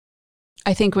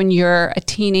I think when you're a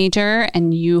teenager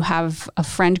and you have a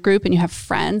friend group and you have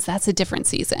friends, that's a different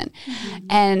season. Mm-hmm.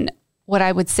 And what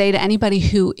I would say to anybody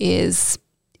who is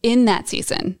in that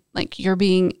season, like you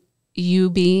being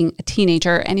a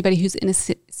teenager, anybody who's in a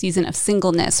season of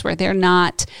singleness where they're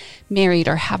not married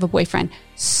or have a boyfriend,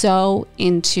 so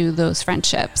into those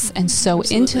friendships and so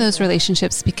into those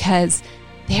relationships because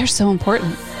they're so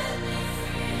important.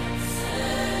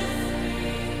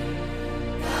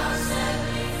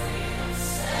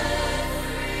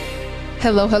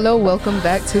 Hello. Welcome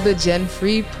back to the Gen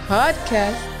Free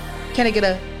podcast. Can I get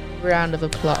a round of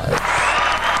applause?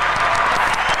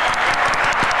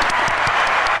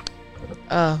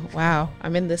 Wow.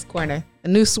 I'm in this corner. A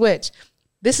new switch.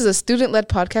 This is a student-led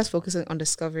podcast focusing on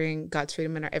discovering God's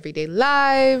freedom in our everyday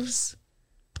lives.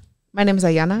 My name is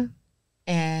Ayana.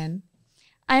 And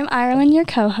I'm Ireland, your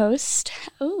co-host.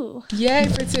 Ooh. Yay,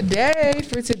 for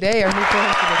today, our new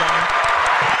co-host for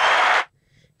today.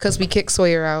 Because we kicked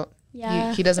Sawyer out.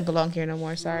 Yeah. He doesn't belong here no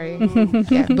more. Sorry.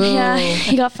 Yeah, boom. Yeah,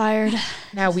 he got fired.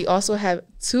 Now, we also have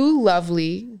two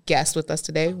lovely guests with us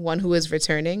today. One who is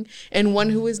returning and one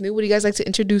who is new. Would you guys like to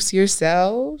introduce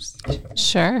yourselves?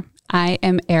 Sure. I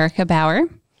am Erica Bauer,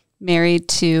 married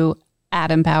to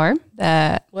Adam Bauer,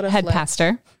 the head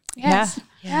pastor. Yes.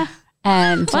 Yeah.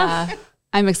 And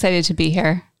I'm excited to be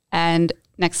here. And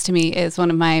next to me is one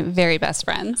of my very best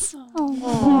friends.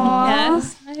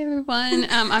 Yes. Hi, everyone.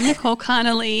 I'm Nicole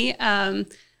Connolly,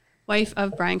 wife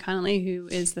of Brian Connolly, who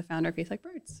is the founder of Faith Like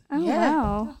Birds. Oh,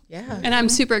 wow. Yeah. And I'm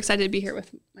super excited to be here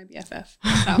with my BFF.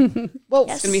 So Well,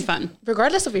 it's going to be fun.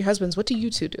 regardless of your husbands, what do you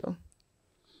two do?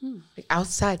 Like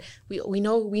outside, we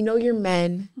know you're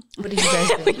men. What do you guys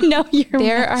do? No,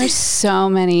 There are so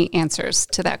many answers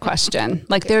to that question.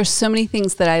 Like there are so many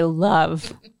things that I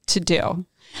love to do.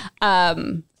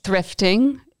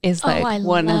 Thrifting is like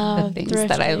one of the things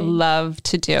that I love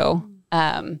to do.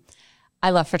 I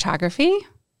love photography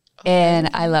and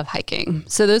I love hiking.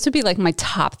 So those would be like my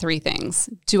top three things.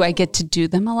 Do I get to do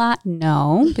them a lot?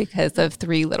 No, because of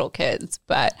 3 little kids,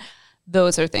 but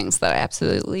those are things that I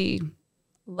absolutely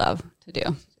love to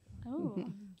do.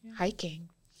 Hiking.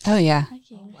 Oh yeah.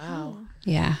 Wow.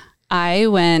 Yeah.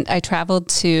 I traveled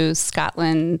to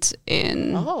Scotland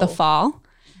in the fall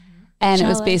and it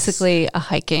was basically a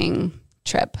hiking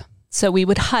trip. So we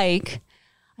would hike.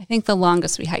 I think the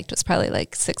longest we hiked was probably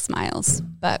like 6 miles,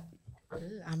 but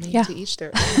I mean, to each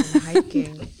their own.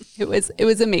 Hiking. It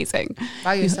was amazing.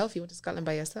 By yourself? You went to Scotland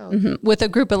by yourself? Mm-hmm. With a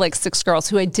group of like 6 girls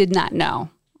who I did not know.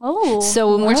 Oh.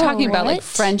 So when we're talking about like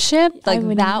friendship, like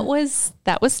that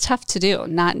was tough to do.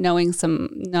 Not knowing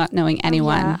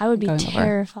anyone. Yeah, I would be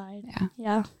terrified.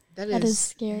 Yeah. That is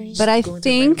scary. But I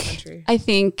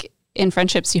think in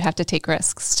friendships you have to take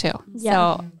risks too. Yeah.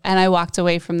 So, and I walked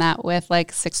away from that with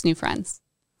like 6 new friends.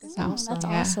 That's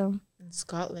awesome. In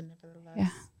Scotland, nevertheless. Yeah.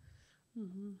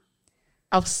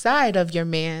 Outside of your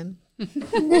man,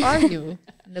 who are you,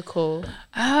 Nicole?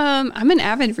 I'm an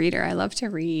avid reader. I love to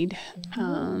read.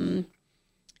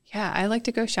 I like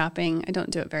to go shopping. I don't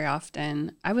do it very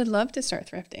often. I would love to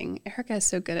start thrifting. Erica is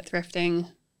so good at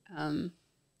thrifting.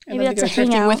 Maybe that's to go a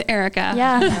thrifting hangout with Erica.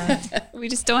 Yeah. We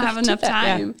just don't have enough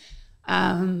time.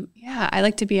 I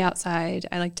like to be outside.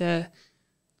 I like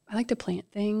to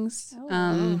plant things.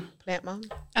 Plant mom?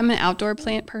 I'm an outdoor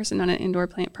plant person, not an indoor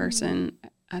plant person.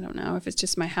 I don't know if it's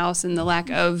just my house and the lack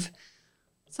of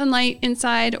sunlight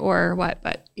inside or what,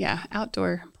 but yeah,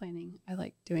 outdoor planting. I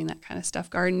like doing that kind of stuff.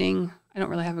 Gardening. I don't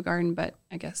really have a garden, but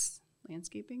I guess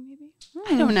landscaping maybe.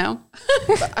 I don't know.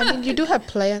 But, I mean, you do have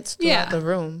plants throughout the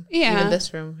room. Yeah. Even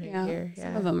this room here. Yeah.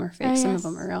 Some of them are fake. Some of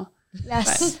them are real.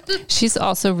 Yes. She's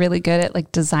also really good at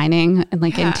like designing and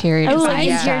like interior design.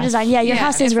 Interior design. Yeah, your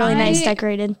house is really nice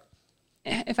decorated.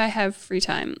 If I have free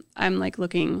time, I'm like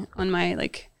looking on my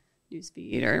like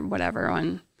newsfeed or whatever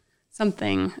on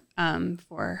something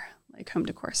for like home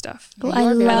decor stuff. Oh,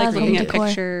 I like looking at decor.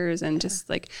 pictures and just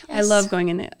like I love going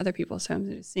into other people's homes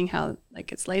and just seeing how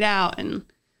like it's laid out and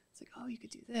it's like, oh, you could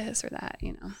do this or that,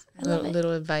 you know.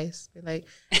 Little advice. Be like,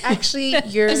 actually,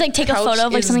 your Just like take a photo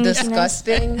of like something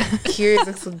disgusting. Here's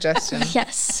a suggestion.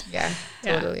 Yes. Yeah,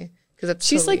 totally. Because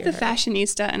she's like the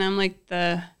fashionista and I'm like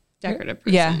the decorative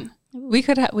person. Yeah. We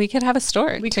could have a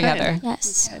store together.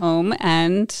 Yes. Home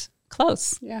and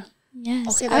clothes. Yeah.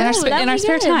 Yes. In our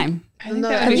spare time. I think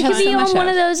that would We be could fun. be on one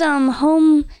of those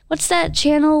home. What's that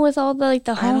channel with all the like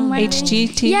the home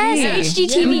HGTV. Yes,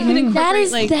 HGTV. That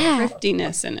is like that.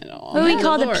 thriftiness in it all. What we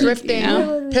call the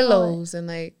thrifting pillows and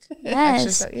like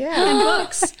extra stuff. Yeah. And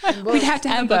books. We'd have to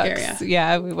have a book area.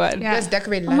 Yeah, we would. You guys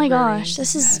decorated Oh my library. gosh,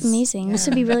 this is amazing. This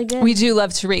would be really good. We do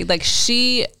love to read. Like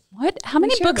How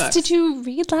many share books books. did you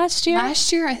read last year?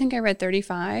 Last year, I think I read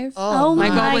 35. Oh My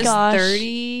goal my was gosh.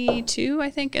 32, I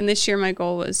think. And this year, my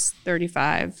goal was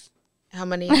 35. How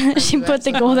many? are She you put at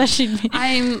the so goal far? that she made.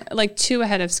 I'm like 2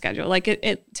 ahead of schedule. Like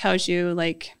it tells you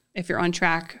like if you're on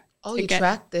track. Oh, to you get-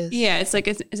 track this. Yeah, it's like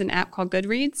it's an app called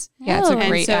Goodreads. Yeah, it's a Oh. And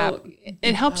great app. so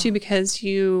it helps you because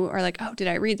you are like, oh, did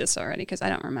I read this already? Because I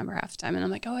don't remember half the time. And I'm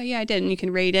like, oh, yeah, I did. And you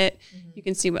can rate it. You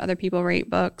can see what other people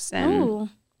rate books. And Ooh.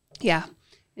 yeah.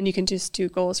 And you can just do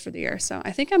goals for the year. So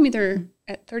I think I'm either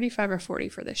at 35 or 40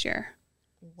 for this year.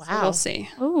 Wow. So we'll see.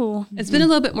 Ooh. It's been a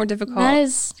little bit more difficult That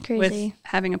is with crazy.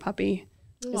 having a puppy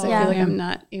because I Yeah. feel like I'm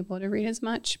not able to read as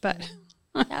much. But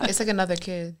It's like another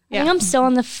kid. I think I'm still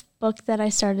on the book that I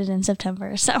started in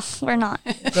September, so we're not.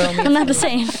 Girl, me I'm not too. the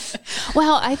same.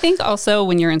 Well, I think also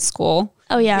when you're in school,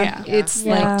 Oh yeah, yeah. it's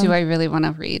Yeah. like, do I really want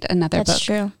to read another that's book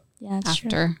true. Yeah, that's true.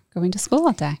 after going to school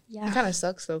all day? It Yeah. kind of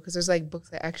sucks though, because there's like books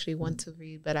I actually want to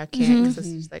read, but I can't because it's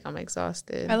just like I'm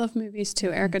exhausted. I love movies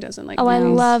too. Erica doesn't like Oh, I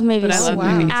movies, love movies. But I love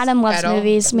wow. movies. Adam loves At all?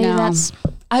 movies. Maybe No. that's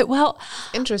Well,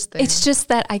 Interesting. it's just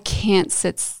that I can't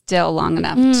sit still long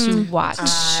enough to watch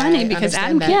Funny because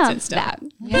Adam understand can't that. sit still. that.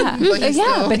 Yeah, But he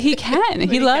yeah, still- but he can.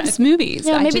 He loves movies.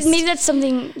 yeah. I Maybe just- maybe that's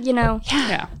something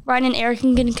Yeah. Ryan and Eric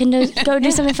can go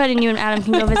do something fun, and you and Adam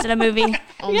can go visit a movie.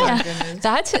 Oh my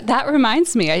goodness. That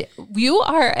reminds me. You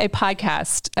are a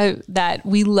podcast that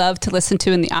we love to listen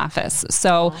to in the office.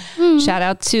 So shout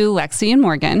out to Lexi and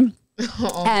Morgan.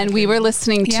 And we were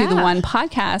listening to the Yeah. one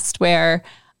podcast where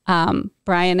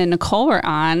Brian and Nicole were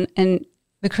on, and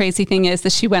the crazy thing is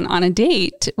that she went on a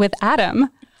date with Adam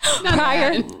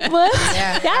prior. What?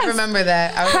 Yeah, Yes. I remember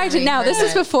that. I Prior to remember now, this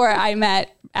is that. before I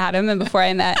met Adam and before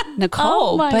I met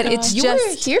Nicole. Oh my but gosh. it's You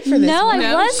just were here for this. No, one.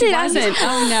 I wasn't. She wasn't.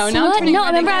 Oh no, no. What? No, I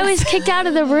remember I was kicked out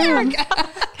of the room.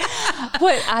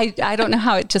 what I don't know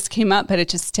how it just came up, but it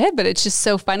just did. But it's just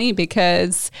so funny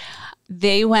because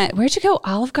they went. Where'd you go?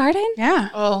 Olive Garden. Yeah.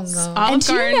 Oh no. Olive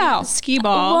do you Garden, know? skee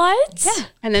ball, What?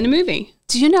 and then a movie.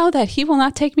 Do you know that he will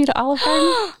not take me to Olive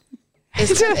Garden? It's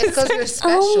because you're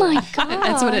special. Oh my god.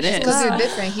 That's what it is. Because you're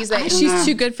different. He's like, She's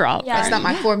too good for Olive Yeah. it's Garden.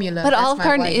 not my formula. But That's Olive my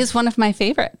Garden wife. is one of my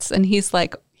favorites, and he's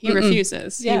like, He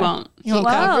refuses. He won't. He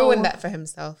Wow. ruined that for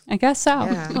himself. I guess so.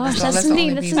 Yeah. Gosh, So that's the the thing.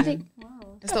 only That's the reason. thing.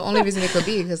 That's the only reason it could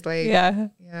be because like Yeah,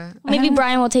 yeah. Maybe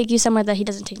Brian will take you somewhere that he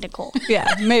doesn't take Nicole.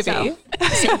 yeah, maybe.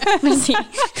 We'll see.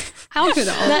 I'll go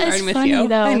to Olive That Garden is with funny you.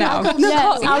 though. I know.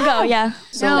 Yes, I'll go. Yeah.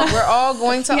 So we're all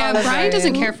going to Yeah, Olive Brian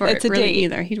doesn't Garden. care for It's it a really date.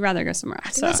 either. He'd rather go somewhere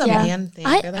else. So. That's a Yeah. man thing.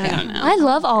 I They're I like, don't know. I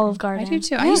love Olive Garden. I do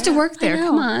too. I used to work there. know.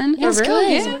 Come on. Yeah, it's For real?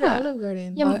 good. Yeah. Go to Olive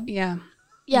Garden. Yeah, Yeah.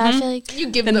 yeah, I feel like. You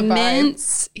give The the vibe.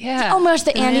 mints. Yeah. Oh my gosh,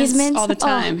 the Andy's mints all the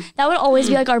time. Oh, that would always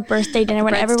be like our birthday dinner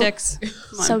whenever. Breadsticks.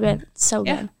 Come on. So good, so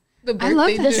Yeah. good. The I love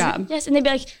birthday that dinner. job. Yes, and they'd be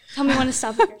like, "Tell me when to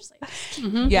stop." Here. Just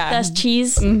like, Yeah. that's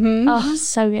cheese. Oh,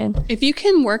 so good. If you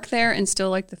can work there and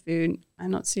still like the food, I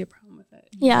don't see a problem with it.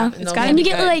 Yeah, It's gotta and be you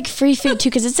get good. like free food too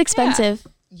because it's expensive.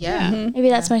 Yeah. Maybe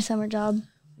that's my summer job.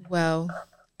 Well,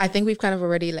 I think we've kind of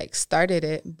already like started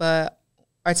it, but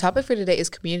our topic for today is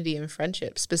community and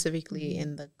friendship, specifically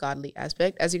in the godly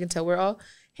aspect. As you can tell, we're all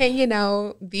hanging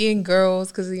out, being girls,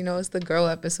 because you know it's the girl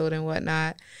episode and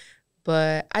whatnot.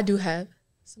 But I do have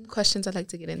some questions I'd like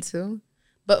to get into.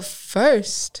 But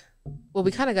first, what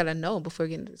we kind of gotta know before we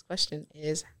get into this question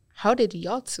is, how did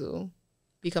y'all two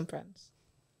become friends?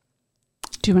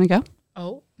 Do you want to go?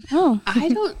 Oh, Oh, I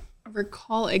don't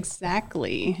recall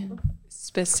exactly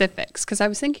specifics because I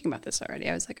was thinking about this already.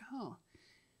 I was like, oh,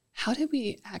 how did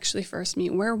we actually first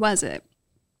meet? Where was it?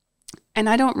 And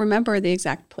I don't remember the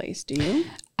exact place. Do you?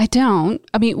 I don't.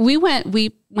 I mean, we went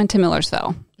to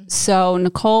Millersville. So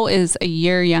Nicole is a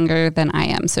year younger than I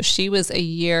am. So she was a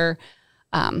year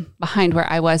behind where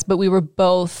I was, but we were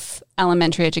both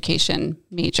elementary education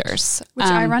majors. Which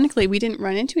ironically, we didn't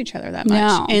run into each other that much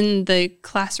No. in the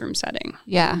classroom setting.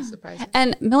 Yeah. surprising.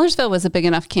 And Millersville was a big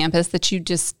enough campus that you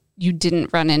didn't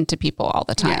run into people all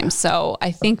the time. Yeah. So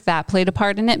I think that played a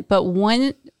part in it. But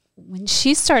when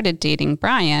she started dating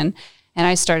Brian and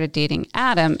I started dating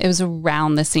Adam, it was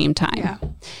around the same time. Yeah.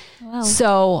 wow.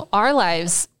 So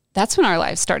that's when our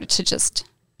lives started to just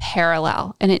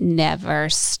parallel, and it never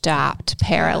stopped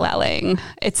paralleling.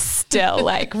 It's still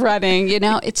like running,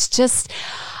 it's just,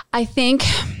 I think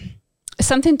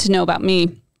something to know about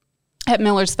me at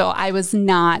Millersville, I was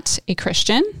not a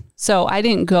Christian. So I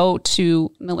didn't go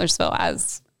to Millersville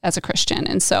as a Christian.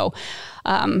 And so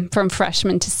from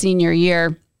freshman to senior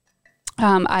year,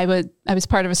 I was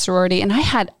part of a sorority, and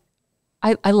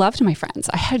I loved my friends.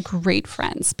 I had great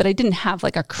friends, but I didn't have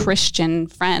like a Christian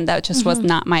friend. That just was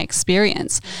not my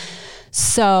experience.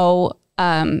 So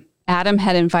Adam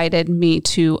had invited me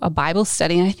to a Bible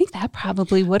study, and I think that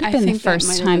probably would have been the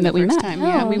first time that we met.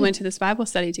 Yeah, we went to this Bible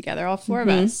study together, all four of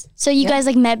us. So you guys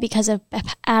like met because of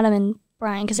Adam and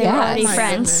Brian, because they were already my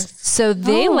friends. goodness. So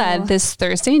they led this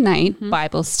Thursday night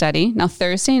Bible study. Now,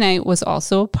 Thursday night was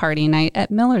also a party night at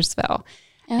Millersville,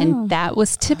 and that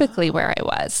was typically where I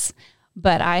was.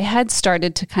 But I had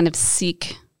started to kind of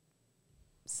seek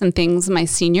some things my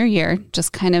senior year,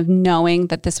 just kind of knowing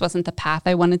that this wasn't the path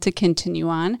I wanted to continue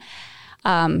on.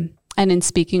 And in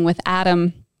speaking with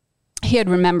Adam, he had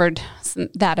remembered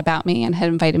that about me and had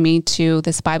invited me to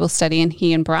this Bible study, and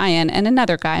he and Brian and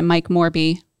another guy, Mike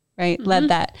Morby, right, led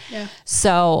that. Yeah.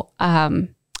 So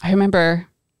I remember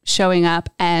showing up,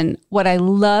 and what I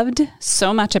loved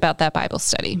so much about that Bible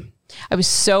study, I was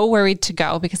so worried to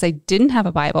go because I didn't have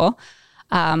a Bible.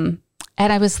 And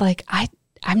I was like,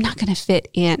 I'm not going to fit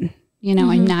in. You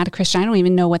know, I'm not a Christian. I don't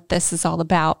even know what this is all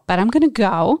about, but I'm going to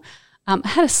go. I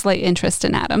had a slight interest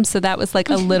in Adam, so that was like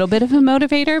a little bit of a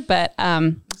motivator, but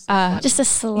Just a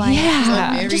slight.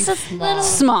 yeah, Very Just a little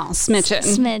small smidgen.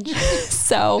 smidge.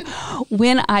 So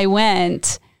when I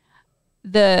went,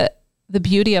 the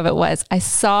beauty of it was I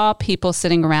saw people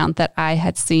sitting around that I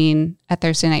had seen at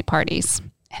Thursday night parties,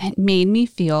 and it made me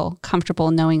feel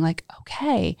comfortable knowing like,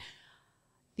 okay,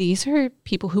 these are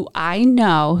people who I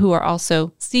know who are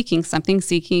also seeking something,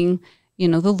 you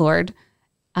know, the Lord.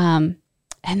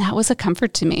 And that was a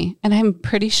comfort to me. And I'm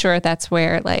pretty sure that's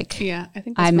where like, Yeah, I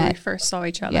think that's where we first saw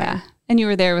each other. yeah. And you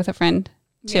were there with a friend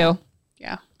too.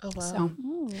 Yeah. Oh, wow. So,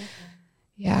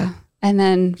 yeah. And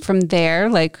then from there,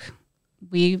 like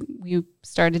we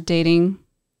started dating.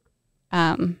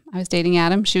 I was dating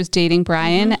Adam. She was dating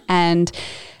Brian, and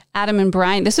Adam and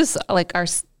Brian, this was like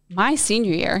my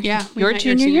senior year. Yeah. we Your met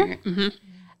junior year? Mm-hmm.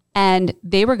 And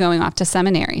they were going off to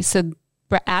seminary. So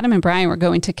Adam and Brian were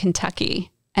going to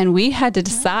Kentucky, and we had to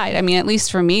decide. I mean, at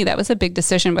least for me, that was a big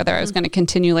decision whether I was going to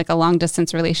continue like a long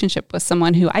distance relationship with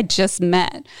someone who I just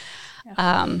met.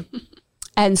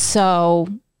 And so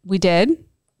we did.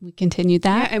 We continued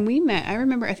Yeah, that. and we met. I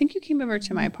remember, I think you came over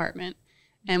to my apartment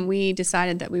and we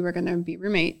decided that we were going to be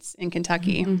roommates in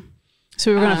Kentucky.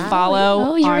 So we were going to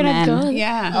follow Oh, you were our gonna men go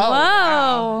Yeah.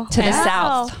 Whoa. to the Wow.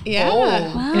 south. Yeah.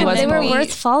 Wow, It wasn't they were me.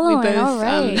 worth following. We both All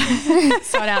right.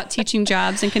 sought out teaching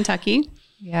jobs in Kentucky,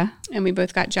 Yeah. and we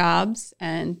both got jobs,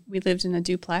 and we lived in a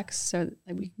duplex, so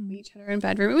like, we could meet each other in a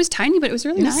bedroom. It was tiny, but it was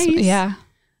really nice. Yeah.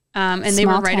 And they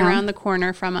were Small right town. around the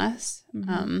corner from us.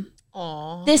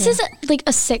 Aw. This is like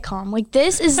a sitcom. Like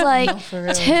this is like for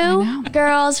real. two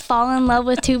girls fall in love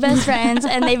with two best friends,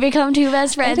 and they become two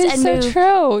best friends It is and so move.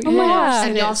 true. Oh my gosh.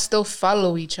 And y'all still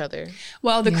follow each other.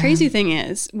 Well, the crazy thing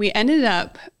is, we ended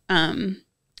up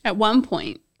at one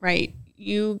point, right?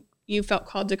 You felt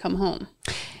called to come home.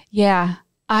 Yeah.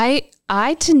 I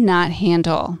did not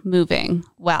handle moving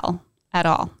well at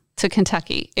all to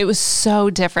Kentucky. It was so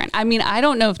different. I mean, I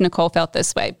don't know if Nicole felt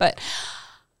this way, but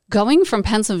going from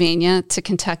Pennsylvania to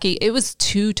Kentucky, it was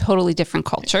two totally different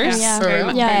cultures. Yeah. For Very real?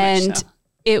 much, Yeah. very much And so.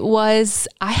 it was,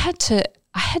 I had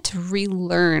to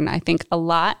relearn, I think, a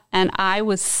lot. And I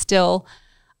was still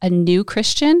a new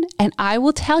Christian. And I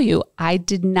will tell you, I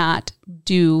did not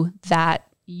do that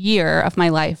year of my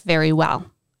life very well.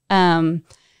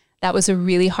 That was a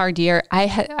really hard year.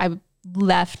 I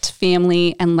left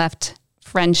family and left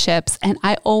friendships. And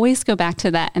I always go back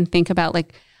to that and think about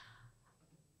like,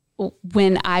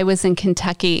 when I was in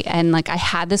Kentucky and like I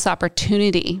had this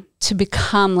opportunity to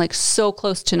become like so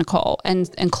close to Nicole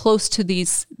and close to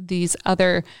these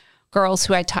other girls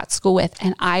who I taught school with.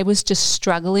 And I was just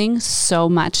struggling so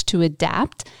much to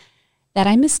adapt that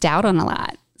I missed out on a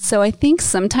lot. So I think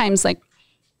sometimes like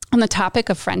on the topic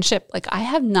of friendship, like I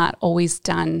have not always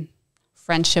done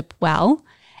friendship well.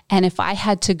 And if I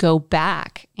had to go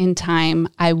back in time,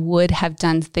 I would have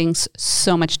done things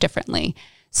so much differently.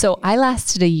 So I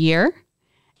lasted a year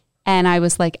and I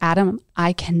was like, Adam,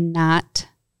 I cannot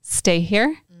stay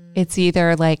here. It's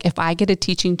either like, if I get a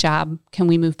teaching job, can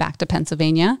we move back to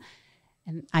Pennsylvania?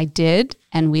 And I did,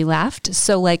 and we left.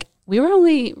 So like, we were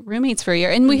only roommates for a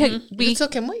year, and You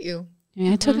took him with you.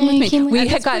 I took him with you me. came with- We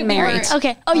had gotten married.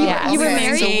 Okay. Oh, you, Yeah. you were Okay.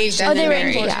 married? So Oh, they were that's the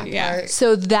engaged. important Yeah. part.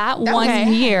 So that one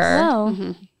Okay. year,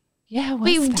 Oh. yeah, was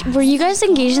Wait, that? were you guys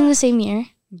engaged in the same year?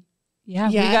 Yeah,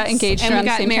 we Yes. got engaged and around we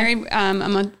the got same married a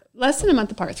month, less than a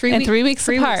month apart. 3 And weeks. 3 weeks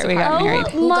apart, we got married.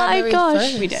 Who got My married gosh.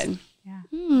 first? We did.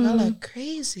 Y'all are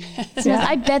crazy.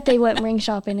 I bet they went ring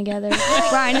shopping together.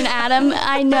 Brian and Adam,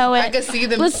 I know it. I could see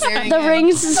them With staring the at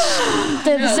rings,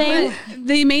 they're the same.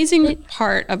 The amazing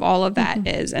part of all of that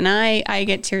is, and I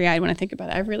get teary eyed when I think about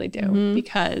it. I really do,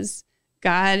 because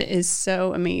God is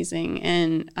so amazing,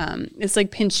 and it's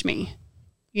like pinch me,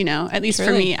 you know. At least for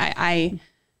Truly. me, I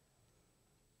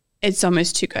it's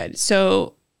almost too good.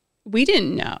 So we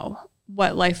didn't know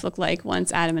what life looked like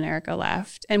once Adam and Erica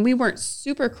left. And we weren't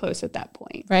super close at that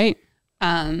point. Right.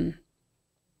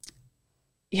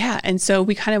 Yeah. And so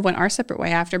we kind of went our separate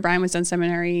way. After Brian was done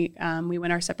seminary, we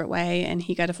went our separate way, and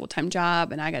he got a full-time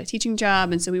job and I got a teaching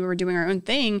job. And so we were doing our own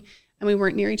thing, and we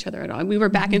weren't near each other at all. We were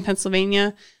back in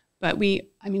Pennsylvania, but we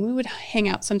would hang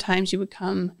out sometimes. You would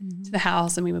come to the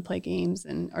house and we would play games,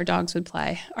 and our dogs would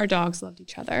play. Our dogs loved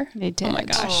each other. They did. Oh my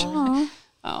gosh. Aw.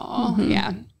 Oh,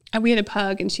 yeah. And we had a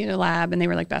pug and she had a lab, and they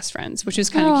were like best friends, which was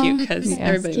kind of cute because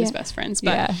everybody was best friends.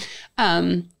 But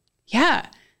yeah.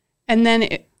 And then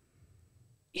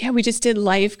we just did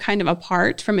life kind of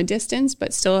apart from a distance,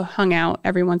 but still hung out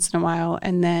every once in a while.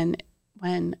 And then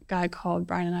when God called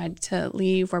Brian and I to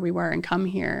leave where we were and come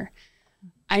here,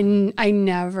 I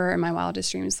never in my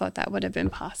wildest dreams thought that would have been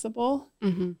possible.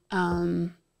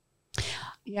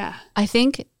 Yeah. I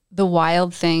think the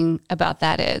wild thing about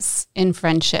that is in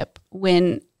friendship,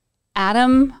 when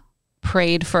Adam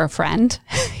prayed for a friend,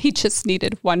 he just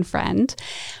needed one friend.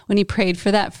 When he prayed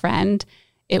for that friend,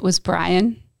 it was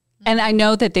Brian. And I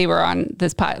know that they were on the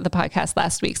podcast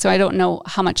last week, so I don't know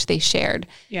how much they shared.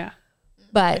 Yeah.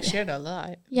 But I shared a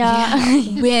lot.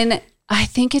 Yeah. when I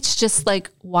think it's just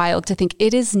like wild to think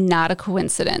it is not a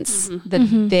coincidence that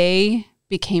they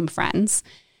became friends.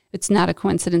 It's not a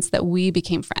coincidence that we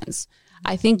became friends.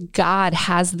 I think God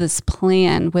has this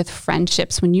plan with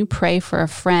friendships. When you pray for a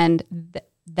friend,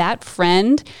 that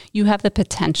friend, you have the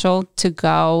potential to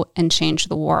go and change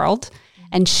the world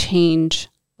and change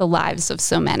the lives of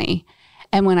so many.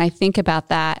 And when I think about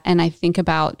that, and I think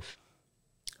about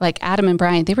like Adam and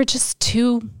Brian, they were just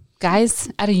two guys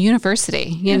at a university,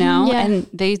 you know, and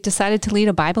they decided to lead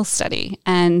a Bible study.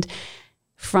 And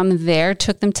from there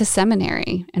took them to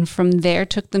seminary, and from there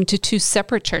took them to two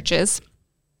separate churches.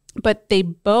 But they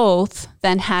both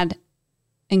then had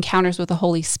encounters with the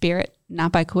Holy Spirit,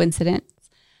 not by coincidence.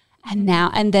 And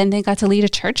then they got to lead a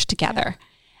church together.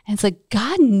 And it's like,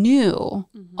 God knew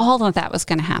all of that was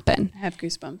going to happen. I have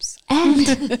goosebumps.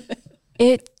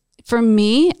 And for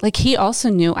me, like he also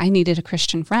knew I needed a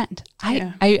Christian friend.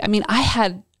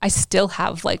 I still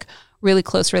have like really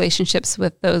close relationships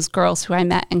with those girls who I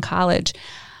met in college,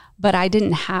 but I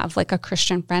didn't have like a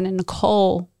Christian friend. And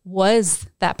Nicole was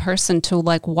that person to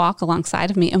like walk alongside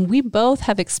of me. And we both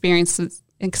have experienced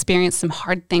some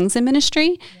hard things in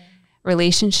ministry.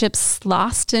 Relationships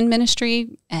lost in ministry,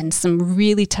 and some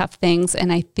really tough things.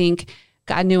 And I think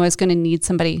God knew I was going to need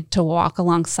somebody to walk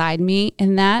alongside me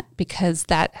in that, because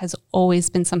that has always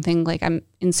been something like I'm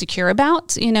insecure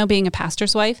about, you know, being a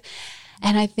pastor's wife.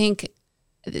 And I think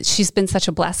she's been such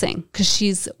a blessing because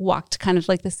she's walked kind of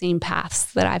like the same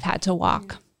paths that I've had to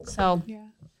walk. So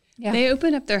yeah. They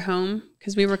opened up their home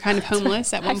because we were kind of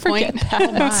homeless at one point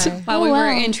my. while we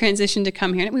were in transition to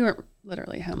come here. We weren't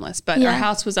literally homeless, but our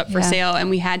house was up for sale and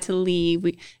we had to leave.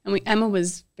 Emma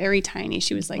was very tiny.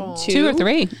 She was like 2 or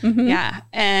 3. Mm-hmm. Yeah.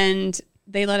 And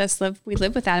they let us live. We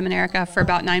lived with Adam and Erica for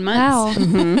about 9 months.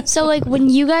 Wow. So like when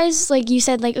you guys, like you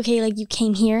said, like, okay, like you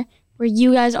came here, were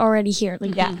you guys already here?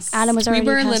 Like yes. Adam was already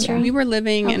pastoring? We were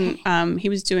living and he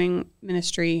was doing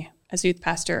ministry as a youth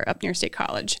pastor up near State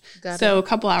College. So a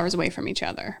couple hours away from each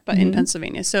other, but in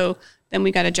Pennsylvania. So then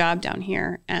we got a job down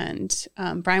here, and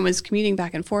Brian was commuting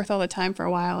back and forth all the time for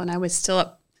a while, and I was still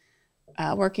up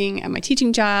working at my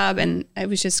teaching job, and it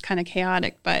was just kind of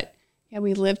chaotic. But yeah,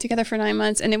 we lived together for 9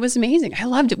 months, and it was amazing. I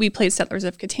loved it. We played Settlers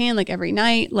of Catan like every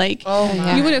night. Like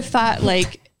you would have thought,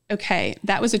 like, okay,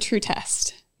 that was a true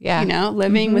test. Yeah, you know,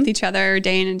 living with each other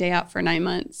day in and day out for 9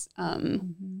 months.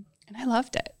 And I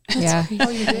loved it. Yeah. Oh,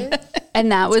 you did?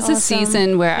 And that was awesome. a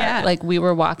season where like we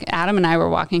were Adam and I were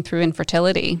walking through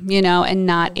infertility, you know, and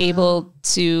not able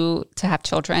to have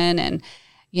children. And,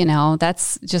 you know,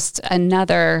 that's just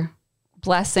another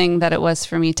blessing that it was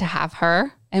for me to have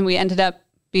her. And we ended up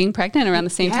being pregnant around the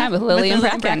same time with Lily and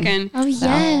Brecken. Oh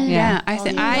yeah. Yeah.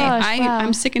 Wow.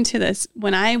 I'm sticking to this.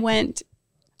 When I went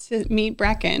to meet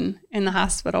Brecken in the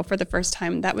hospital for the first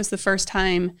time, that was the first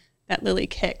time that Lily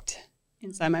kicked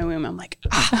inside my womb. I'm like,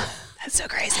 that's so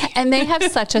crazy. And they have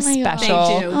such a God. special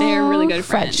They do. They're really good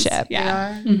friends. friendship.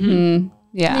 Yeah. Mm-hmm.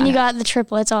 Yeah. And then you got the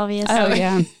triplets, obviously. Oh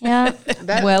yeah. Yeah.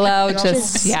 That- Willow that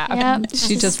just Yep.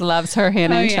 she just loves her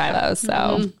Hannah and yeah. Shiloh.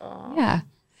 So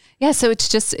yeah. So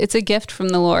it's a gift from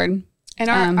the Lord. And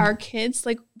our kids,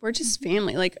 like, we're just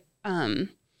family. Like, I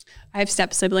have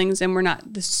step siblings, and we're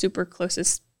not the super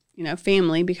closest, you know,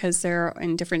 family because they're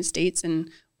in different states,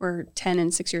 and we're 10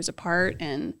 and 6 years apart.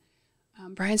 And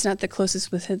Brian's not the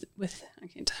closest with I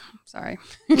can't. Sorry,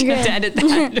 I have to edit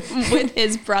that with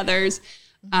his brothers.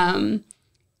 And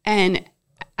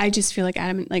I just feel like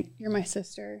Adam, like you're my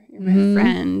sister, you're my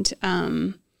friend.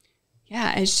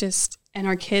 Yeah, it's just, and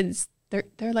our kids,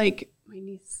 they're like my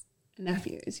niece and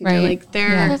nephews, you know, like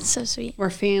That's so sweet. we're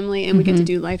family and we get to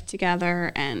do life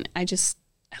together. And I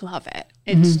love it.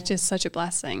 It's just such a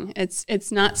blessing.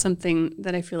 It's not something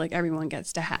that I feel like everyone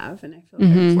gets to have. And I feel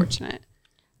very fortunate.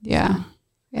 Yeah.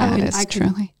 Yeah, it is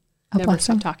truly a Never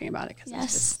blessing. stop talking about it because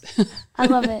Yes. it's just, I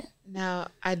love it. Now,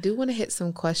 I do want to hit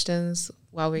some questions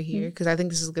while we're here because I think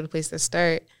this is a good place to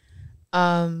start.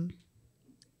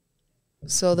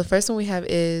 So the first one we have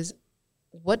is,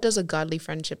 what does a godly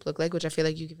friendship look like? Which I feel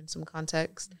like you've given some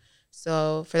context.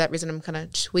 So for that reason, I'm kind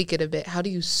of tweak it a bit. How do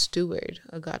you steward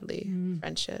a godly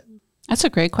friendship? That's a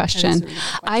great question. That is a really good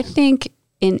question. I think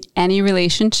in any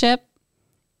relationship,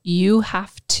 you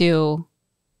have to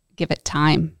give it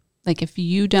time. Like if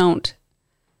you don't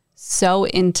sow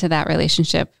into that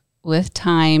relationship with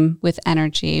time, with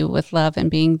energy, with love and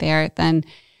being there, then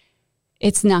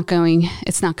it's not going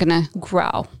to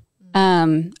grow.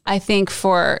 I think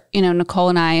for, Nicole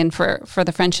and I, and for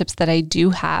the friendships that I do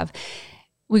have,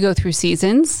 we go through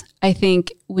seasons. I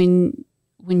think when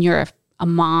you're a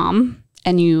mom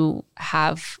and you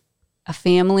have a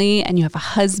family and you have a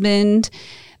husband,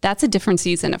 that's a different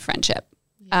season of friendship.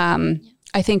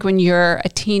 I think when you're a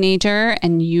teenager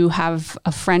and you have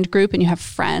a friend group and you have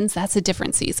friends, that's a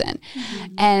different season.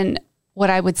 And what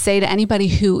I would say to anybody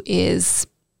who is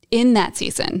in that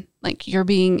season, like you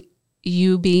being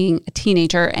a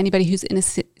teenager, anybody who's in a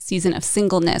season of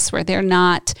singleness where they're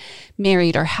not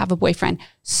married or have a boyfriend,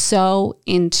 so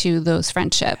into those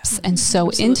friendships and so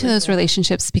into those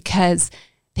relationships because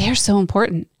they're so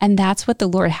important. And that's what the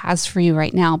Lord has for you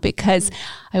right now, because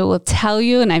I will tell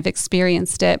you, and I've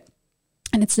experienced it,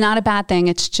 and it's not a bad thing.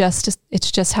 It's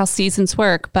just how seasons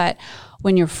work. But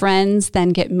when your friends then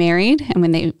get married and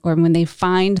when they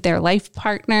find their life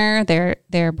partner,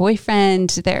 their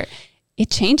boyfriend, it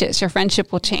changes. Your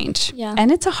friendship will change. Yeah. And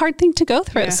it's a hard thing to go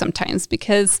through sometimes,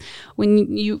 because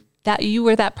when you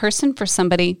were that person for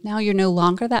somebody, now you're no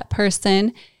longer that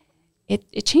person.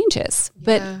 It changes,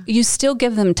 but you still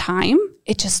give them time.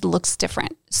 It just looks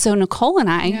different. So Nicole and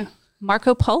I,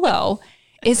 Marco Polo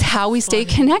is how we stay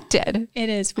connected. it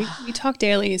is. We talk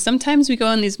daily. Sometimes we go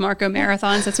on these Marco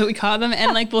marathons. That's what we call them.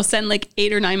 And like, we'll send like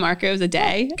 8 or 9 Marcos a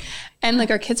day. And like,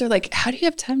 our kids are like, how do you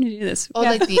have time to do this? Oh,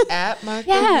 like the app market?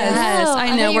 Yes, Oh, I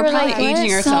I know. thought you We're were probably like, aging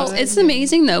what? ourselves. So- It's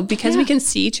amazing though, because we can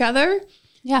see each other.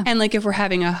 Yeah. And like, if we're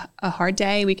having a hard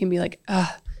day, we can be like,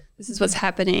 this is what's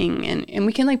happening. And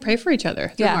we can like pray for each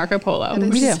other through Marco Polo. That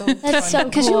is We do. so That's so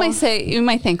Because cool. you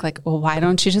might think like, well, why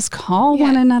don't you just call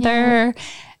one another?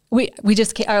 We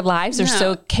just, our lives are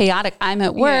so chaotic. I'm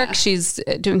at work. Yeah. She's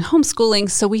doing homeschooling.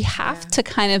 So we have to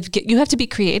kind of you have to be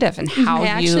creative in how I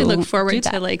actually you look do forward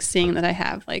that. to like seeing that I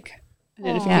have like a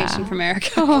notification from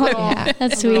Erica.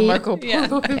 That's sweet. Marco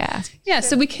Polo. Yeah. Yeah,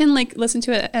 so we can like listen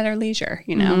to it at our leisure,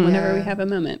 whenever we have a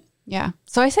moment. Yeah.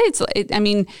 So I say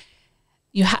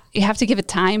you have to give it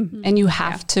time and you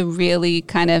have to really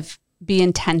kind of be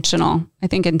intentional. I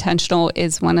think intentional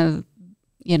is one of,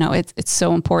 it's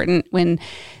so important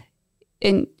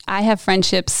and I have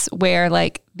friendships where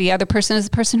like the other person is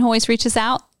the person who always reaches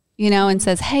out, and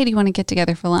says, hey, do you want to get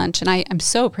together for lunch? And I'm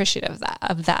so appreciative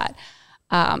of that.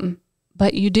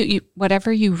 But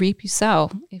whatever you reap, you sow.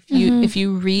 If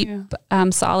you reap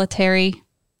solitary,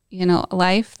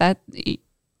 life,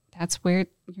 that's where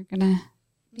you're gonna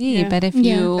be. Yeah. But if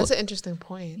you, That's an interesting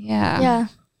point. Yeah.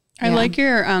 I like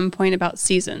your point about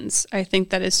seasons. I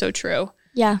think that is so true.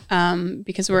 Yeah.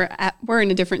 Because we're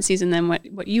in a different season than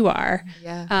what you are.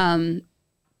 Yeah.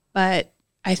 But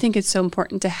I think it's so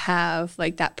important to have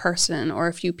like that person or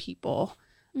a few people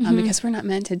because we're not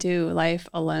meant to do life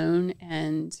alone.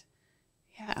 And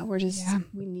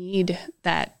we need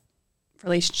that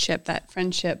relationship, that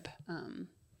friendship.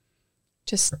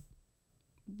 Just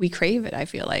we crave it. I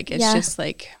feel like it's just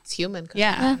like, It's human.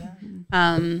 yeah.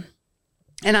 And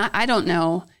I don't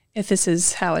know if this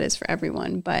is how it is for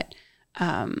everyone, but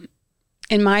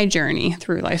in my journey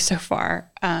through life so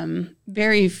far,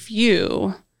 very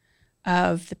few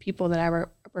of the people that I were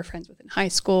friends with in high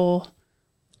school,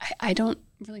 I don't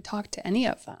really talk to any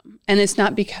of them. And it's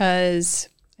not because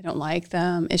I don't like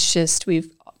them. It's just we've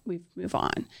moved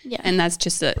on. Yeah. And that's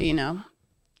just a,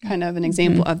 kind of an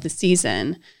example of the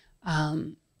season.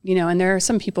 And there are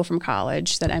some people from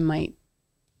college that I might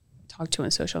talk to on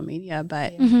social media,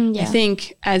 but I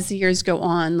think as the years go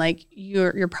on, like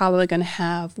you're probably going to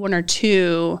have 1 or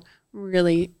 2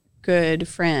 really good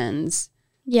friends.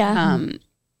 Yeah.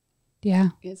 yeah.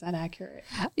 Is that accurate?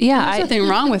 Yeah. There's nothing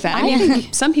wrong with that. I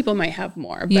mean, some people might have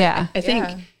more, but Yeah. I think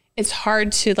it's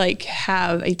hard to like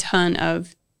have a ton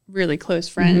of really close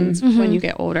friends when you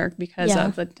get older because Yeah.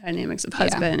 of the dynamics of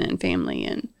husband and family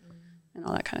and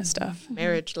all that kind of stuff.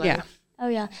 Marriage life. Yeah. Oh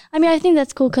yeah. I mean, I think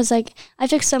that's cool because like I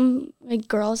think some like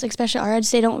girls, especially our age,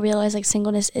 they don't realize like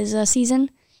singleness is a season.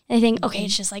 And they think, okay,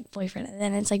 it's just like boyfriend, and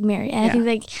then it's like married. And I think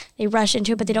like they rush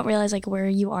into it, but they don't realize like where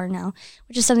you are now,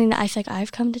 which is something that I feel like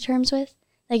I've come to terms with.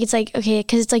 Like it's like okay,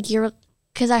 because it's like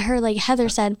because I heard like Heather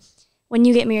said, when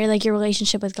you get married, like your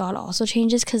relationship with God also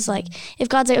changes. Because like if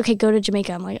God's like, okay, go to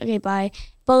Jamaica, I'm like, okay, bye.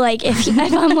 But like if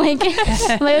I'm like,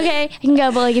 okay, I can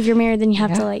go. But like if you're married, then you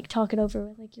have to like talk it over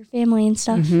with like your family and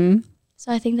stuff.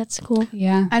 So I think that's cool.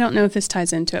 Yeah. I don't know if this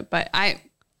ties into it, but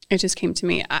it just came to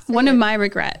me. One of my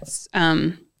regrets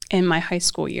in my high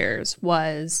school years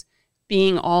was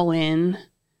being all in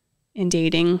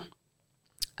dating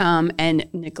and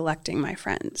neglecting my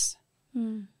friends.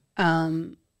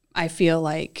 I feel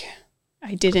like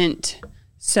I didn't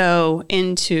sow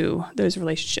into those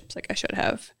relationships like I should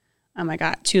have. I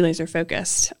got too laser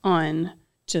focused on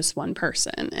just one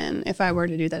person. And if I were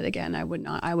to do that again, I would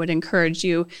not. I would encourage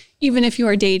you, even if you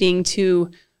are dating, to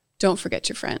don't forget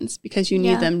your friends because you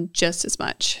need them just as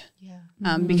much. Yeah.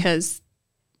 Because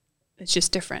it's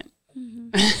just different.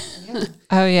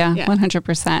 Oh yeah,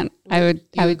 100%. I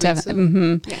would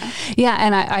definitely. Yeah,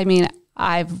 and I mean,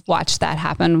 I've watched that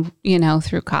happen, you know,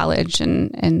 through college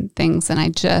and things, and I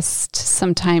just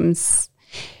sometimes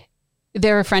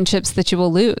there are friendships that you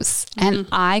will lose, and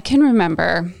I can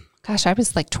remember. Gosh, I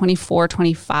was like 24,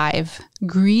 25,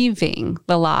 grieving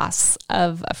the loss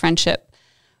of a friendship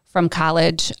from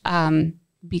college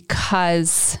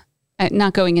because,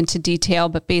 not going into detail,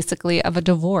 but basically of a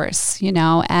divorce, you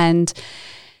know, and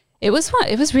it was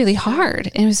really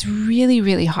hard. It was really,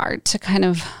 really hard to kind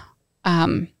of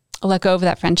let go of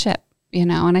that friendship, you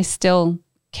know, and I still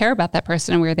care about that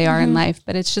person and where they are in life,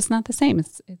 but it's just not the same.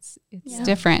 It's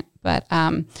different. But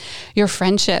your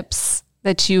friendships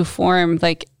that you form,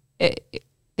 like,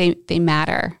 they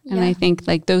matter. And I think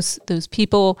like those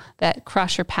people that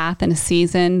cross your path in a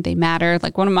season, they matter.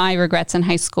 Like one of my regrets in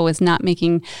high school is not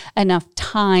making enough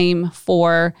time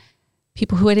for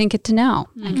people who I didn't get to know.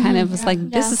 I kind of was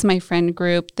like, this is my friend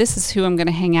group. This is who I'm going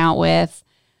to hang out with.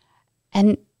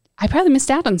 And I probably missed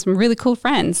out on some really cool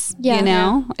friends, you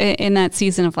know, in that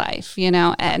season of life, you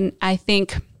know. And I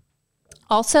think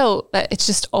also it's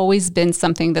just always been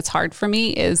something that's hard for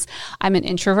me is I'm an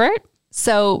introvert.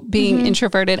 So being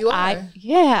introverted, So, and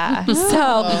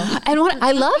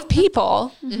I love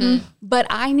people, but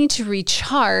I need to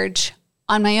recharge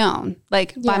on my own,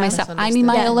 like by myself. I need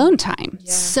my alone time.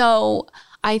 Yeah. So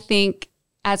I think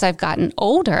as I've gotten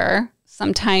older,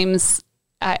 sometimes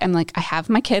I'm like, I have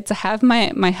my kids, I have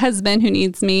my husband who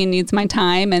needs me and needs my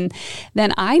time. And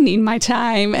then I need my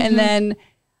time. And then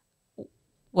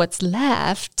what's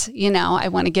left, you know, I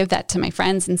want to give that to my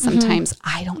friends. And sometimes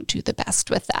I don't do the best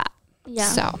with that. Yeah.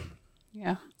 So,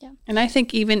 yeah. And I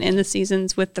think even in the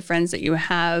seasons with the friends that you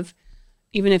have,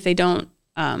 even if they don't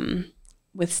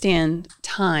withstand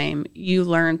time, you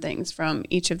learn things from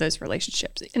each of those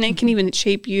relationships. And it can even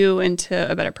shape you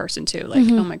into a better person too. Like,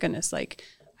 oh my goodness, like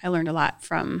I learned a lot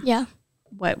from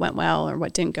what went well or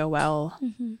what didn't go well.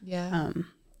 I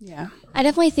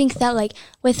definitely think that like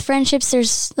with friendships,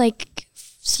 there's like,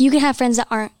 so you can have friends that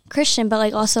aren't Christian, but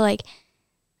like also like,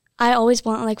 I always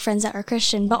want like friends that are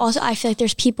Christian, but also I feel like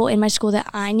there's people in my school that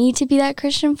I need to be that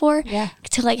Christian for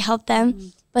to like help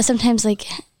them. But sometimes like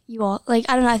you all, like,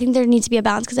 I don't know, I think there needs to be a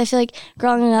balance because I feel like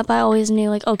growing up, I always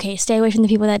knew like, okay, stay away from the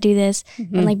people that do this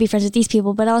and like be friends with these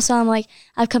people. But also I'm like,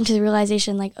 I've come to the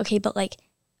realization like, okay, but like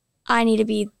I need to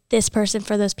be this person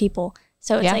for those people.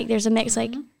 So it's like, there's a mix,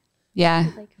 like,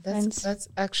 like that's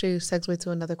actually segue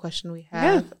to another question we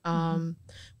have,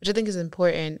 which I think is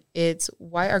important. It's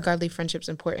why are godly friendships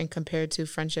important compared to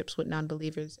friendships with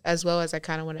non-believers? As well as I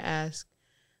kind of want to ask,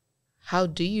 how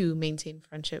do you maintain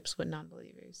friendships with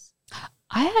non-believers?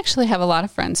 I actually have a lot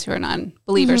of friends who are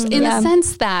non-believers in the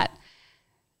sense that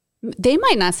they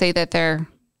might not say that they're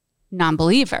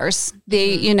non-believers.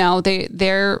 They, you know,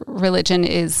 their religion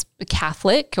is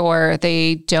Catholic or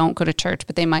they don't go to church,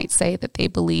 but they might say that they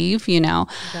believe, you know.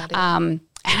 And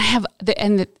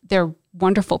they're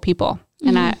wonderful people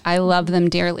and I love them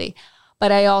dearly.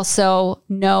 But I also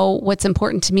know what's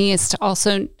important to me is to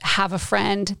also have a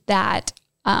friend that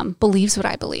believes what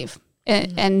I believe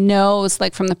and knows,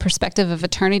 like from the perspective of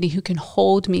eternity, who can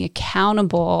hold me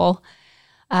accountable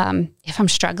if I'm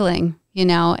struggling, you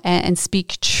know, and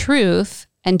speak truth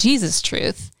and Jesus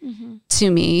truth to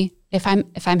me if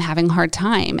I'm having a hard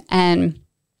time. And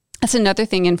that's another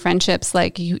thing in friendships,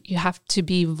 like you have to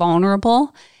be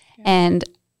vulnerable. And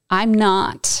I'm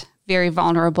not very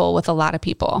vulnerable with a lot of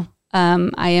people.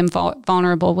 I am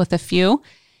vulnerable with a few.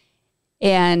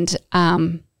 And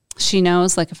she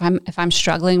knows, like, if I'm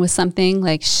struggling with something,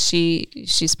 like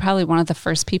she's probably one of the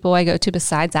first people I go to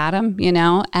besides Adam, you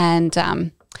know,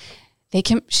 and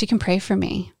she can pray for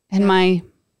me. And my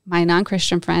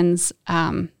non-Christian friends,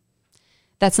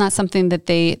 that's not something that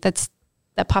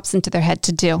that pops into their head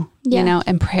to do, you know,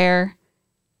 and prayer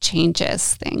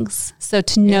changes things. So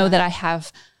to know that I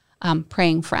have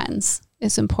praying friends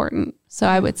is important. So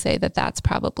I would say that that's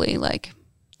probably like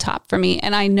top for me.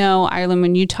 And I know, Ireland,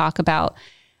 when you talk about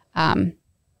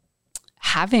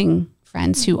having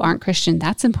friends who aren't Christian,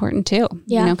 that's important too.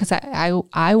 You know, because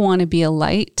I want to be a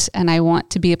light, and I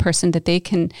want to be a person that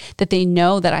they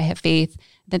know that I have faith,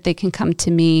 that they can come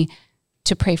to me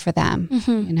to pray for them,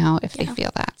 you know, if they feel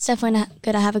that. It's definitely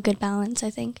good to have a good balance, I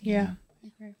think. Yeah.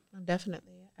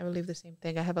 Definitely. I believe the same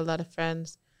thing. I have a lot of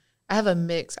friends. I have a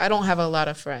mix. I don't have a lot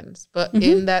of friends, but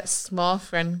in that small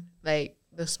friend, like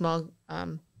the small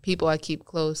people I keep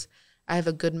close, I have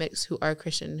a good mix who are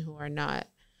Christian, who are not.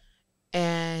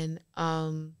 And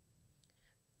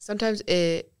sometimes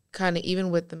it kind of,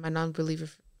 even with my non-believer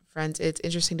friends, it's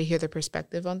interesting to hear their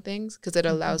perspective on things, because it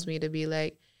allows me to be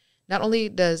like, not only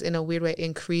does, in a weird way,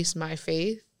 increase my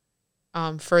faith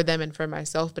for them and for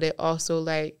myself, but it also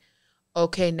like,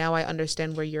 okay, now I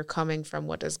understand where you're coming from.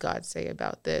 What does God say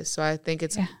about this? So I think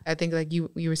I think like you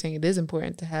were saying, it is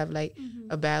important to have like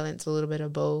a balance, a little bit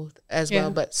of both as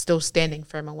well, but still standing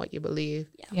firm on what you believe.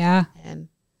 Yeah. And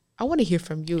I want to hear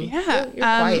from you. Yeah. You're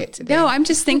quiet today. No, I'm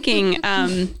just thinking,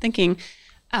 and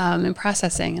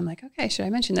processing. I'm like, okay, should I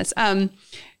mention this?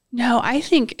 No, I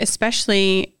think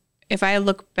especially if I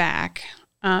look back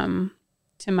to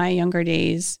my younger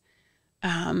days,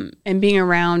 and being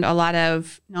around a lot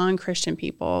of non-Christian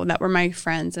people that were my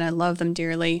friends, and I love them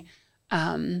dearly.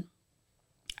 I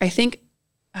think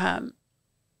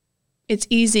it's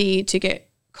easy to get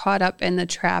caught up in the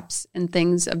traps and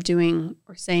things of doing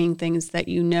or saying things that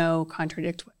you know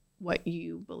contradict what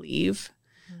you believe.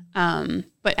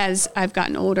 But as I've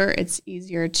gotten older, it's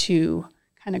easier to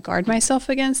kind of guard myself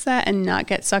against that and not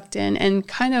get sucked in, and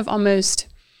kind of almost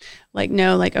like,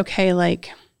 no, like, okay,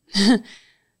 like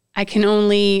I can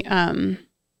only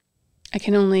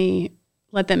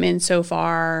let them in so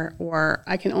far, or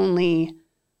I can only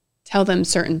tell them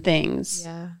certain things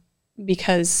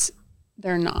because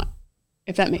they're not.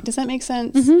 If that does that make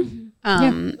sense?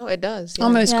 No, it does. Yeah.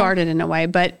 Almost guarded in a way,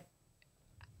 but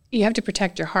you have to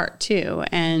protect your heart too.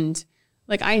 And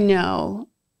like, I know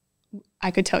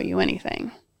I could tell you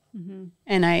anything, and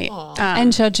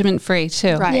and judgment free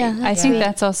too. Right. Yeah, I think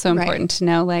that's also important to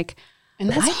know. Like, and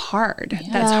that's hard.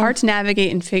 That's hard to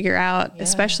navigate and figure out,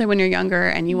 especially when you're younger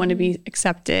and you want to be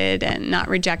accepted and not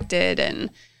rejected. And,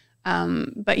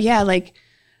 but yeah, like,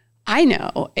 I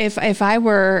know if I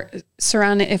were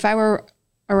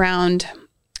around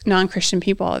non-Christian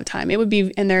people all the time, it would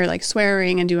be, and they're like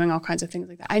swearing and doing all kinds of things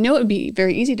like that. I know it would be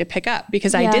very easy to pick up,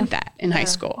 because I did that in high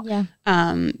school. Yeah.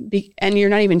 And you're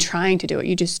not even trying to do it.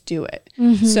 You just do it.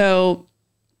 So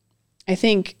I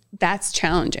think that's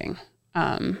challenging.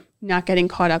 Not getting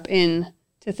caught up in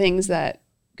to things that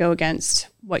go against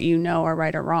what you know are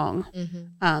right or wrong,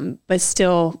 but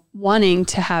still wanting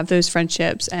to have those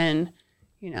friendships, and,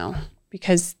 you know,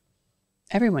 because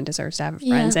everyone deserves to have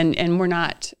friends, and we're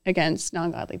not against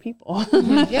non-godly people.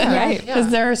 Because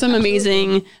there are some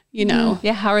amazing, you know.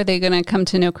 yeah, how are they going to come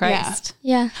to know Christ?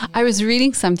 Yeah. I was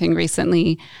reading something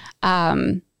recently.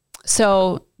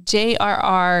 So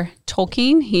J.R.R.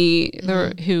 Tolkien,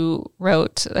 who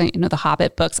wrote, the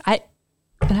Hobbit books. I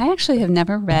actually have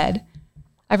never read.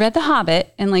 I read The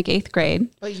Hobbit in like 8th grade.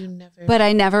 But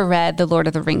I never read the Lord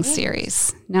of the Rings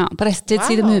series. No, but I did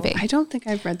see the movie. I don't think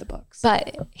I've read the books.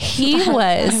 But he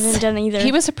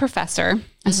was a professor,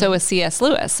 and so was C.S.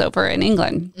 Lewis over in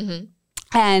England.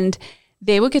 And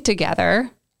they would get together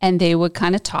and they would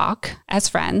kind of talk as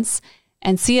friends.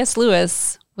 And C.S.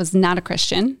 Lewis was not a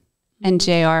Christian, and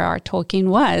J.R.R. Tolkien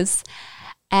was.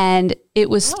 And it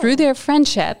was through their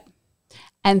friendship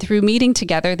and through meeting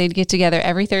together, they'd get together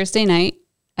every Thursday night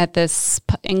at this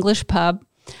English pub,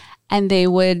 and they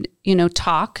would,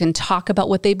 talk about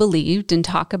what they believed, and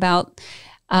talk about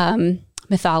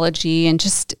mythology and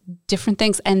just different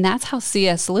things. And that's how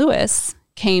C.S. Lewis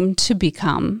came to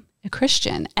become a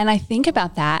Christian. And I think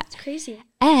about that. It's crazy.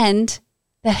 And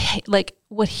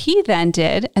what he then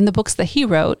did, and the books that he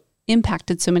wrote,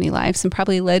 impacted so many lives and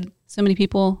probably led so many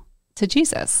people to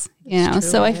Jesus.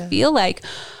 So I feel like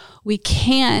we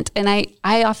can't, and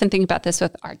I often think about this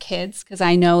with our kids, because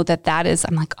I know that is,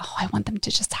 I'm like, I want them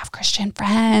to just have Christian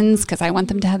friends, because I want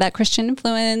them to have that Christian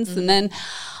influence. And then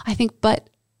I think, but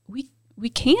we we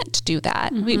can't do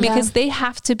that because they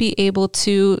have to be able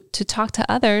to talk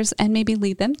to others and maybe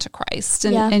lead them to Christ.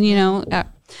 And you know,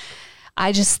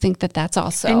 I just think that that's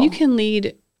also, and you can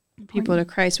lead people to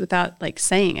Christ without like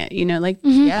saying it, you know, like,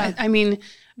 I mean,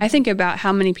 I think about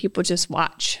how many people just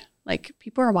watch, like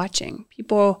people are watching,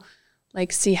 people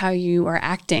like see how you are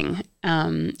acting,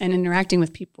 and interacting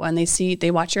with people, and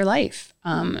they watch your life.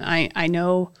 I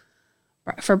know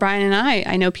for Brian and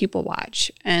I know people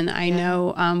watch, and I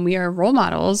know, we are role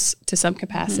models to some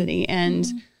capacity, and,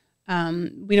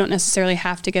 we don't necessarily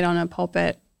have to get on a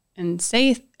pulpit and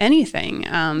say anything.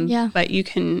 But you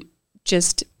can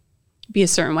just be a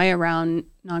certain way around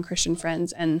non-Christian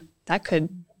friends, and that could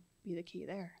be the key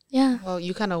there. Yeah. Well,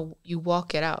 you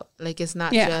walk it out. Like, it's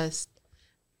not just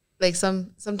like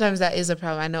sometimes that is a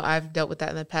problem. I know I've dealt with that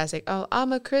in the past. Like, oh,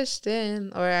 I'm a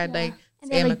Christian, or I'd like,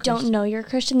 and they like don't know you're a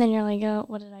Christian, then you're like, oh,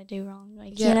 what did I do wrong?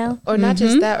 Like, you know, or not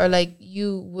just that, or like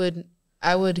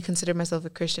I would consider myself a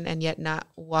Christian and yet not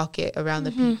walk it around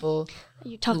the people.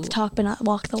 You talk the talk, but not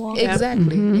walk the walk.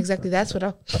 Exactly. That's what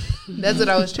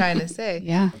I was trying to say.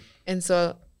 Yeah. And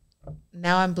so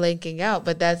now I'm blanking out,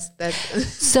 but that's.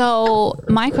 So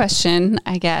my question,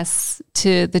 I guess,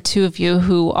 to the two of you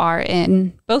who are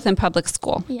both in public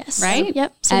school. Yes. Right?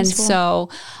 Yep. Same And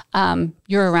school. so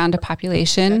you're around a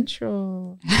population.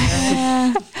 Central.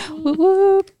 Whoop,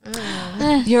 whoop.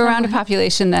 You're around a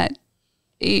population that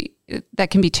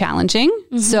can be challenging.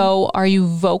 So are you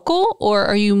vocal, or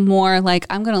are you more like,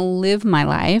 I'm going to live my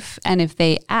life, and if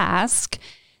they ask,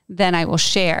 then I will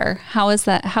share? How's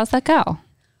that go?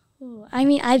 I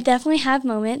mean, I definitely have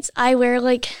moments. I wear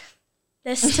like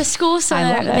this to school so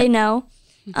that they know.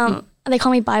 They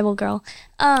call me Bible girl.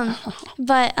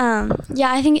 But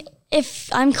I think if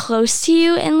I'm close to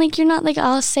you and like you're not, like,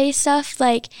 I'll say stuff.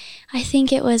 Like, I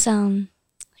think it was a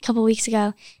couple weeks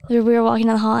ago, we were walking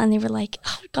down the hall and they were like,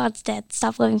 oh, God's dead,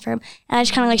 stop living for him. And I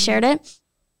just kind of like shared it.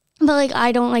 But like,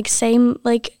 I don't like say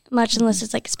like much unless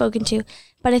it's like spoken to.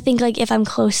 But I think like if I'm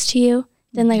close to you,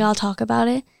 then like I'll talk about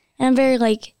it. And I'm very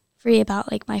like free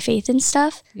about like my faith and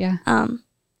stuff. Yeah. But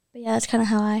yeah, that's kind of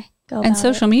how I go about And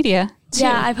social media too,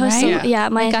 Yeah, I post right? my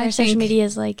Like, entire social media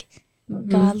is like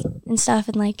God and stuff,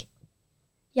 and like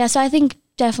so I think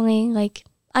definitely like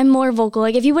I'm more vocal.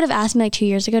 Like if you would have asked me like 2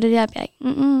 years ago to do that, I'd be like,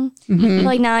 But,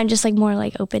 like now I'm just like more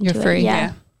like open You're to free.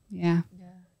 it. Yeah.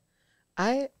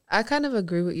 I kind of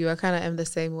agree with you. I kind of am the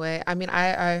same way. I mean,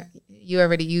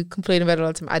 you complain about it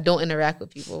all the time. I don't interact with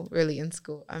people really in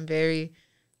school. I'm very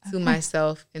to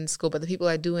myself in school, but the people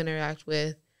I do interact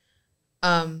with,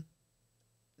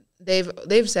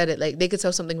 they've said it, like they could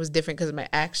tell something was different because of my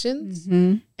actions,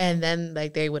 and then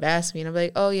like they would ask me, and I'm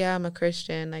like, oh yeah, I'm a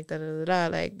Christian, like da da da da,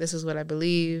 like this is what I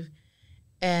believe,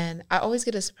 and I always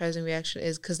get a surprising reaction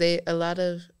is because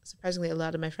surprisingly a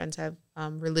lot of my friends have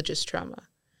religious trauma,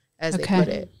 as they put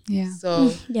it. Yeah.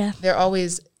 So they're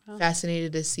always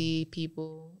fascinated to see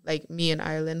people like me in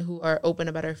Ireland who are open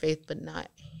about our faith but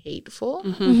not hateful.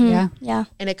 Yeah.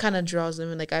 And it kind of draws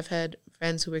them in. Like I've had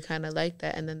friends who were kind of like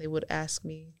that, and then they would ask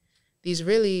me these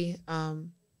really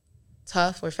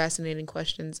tough or fascinating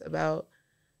questions about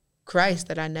Christ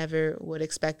that I never would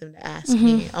expect them to ask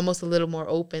me, almost a little more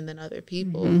open than other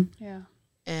people. Yeah.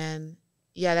 And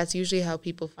that's usually how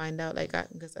people find out, like,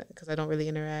 because I don't really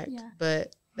interact,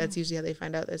 but that's usually how they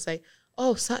find out. It's like,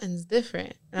 oh, something's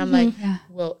different. And I'm like,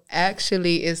 well,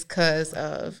 actually it's because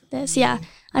of this. Yeah.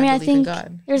 I mean, I think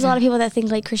there's a lot of people that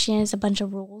think like Christianity is a bunch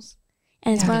of rules.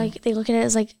 And it's more like they look at it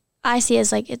as like, I see it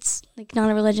as like, it's like not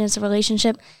a religion, it's a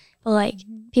relationship. But like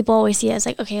people always see it as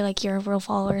like, okay, like you're a real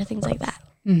follower, things like that.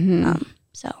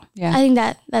 So I think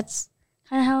that's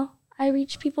kind of how I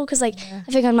reach people. Cause like, I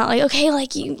think I'm not like, okay,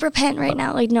 like you repent right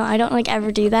now. Like, no, I don't like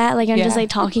ever do that. Like I'm just like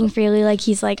talking freely. Like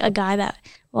he's like a guy that,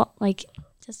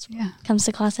 just comes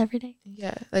to class every day.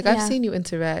 Yeah. Like I've seen you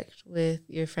interact with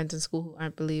your friends in school who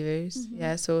aren't believers.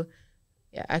 Yeah. So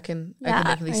I can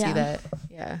definitely see that.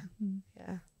 Yeah.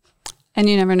 Yeah. And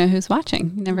you never know who's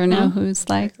watching. You never know who's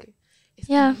like.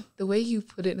 Exactly. The way you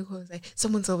put it, Nicole, is like,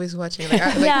 someone's always watching. Like,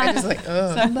 I just like,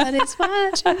 oh. Somebody's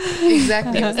watching.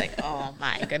 Exactly. I was like, oh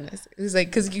my goodness. It was like,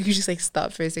 because you just like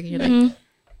stop for a second. You're like,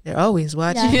 they're always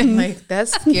watching. Yeah. Like,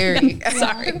 that's scary.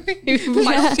 Sorry.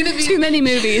 Too many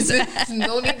movies.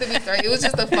 No need to be sorry. It was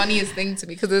just the funniest thing to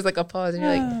me because there's like a pause and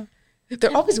you're like,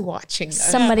 they're always watching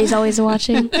us. Somebody's always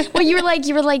watching. Well, you were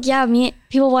like, yeah,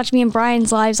 people watch me and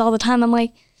Brian's lives all the time. I'm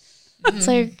like, it's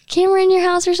like a camera in your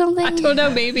house or something. I don't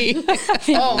know, maybe.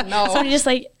 Oh no. Somebody just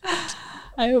like,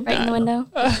 I hope right in the window.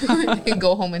 You can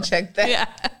go home and check that. Yeah.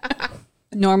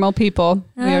 normal people.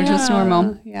 We are just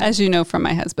normal. Yeah. As you know from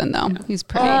my husband, though. He's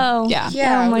pretty. Oh. Yeah.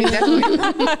 Yeah, Oh my we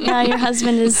definitely. Yeah, your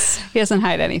husband is. He doesn't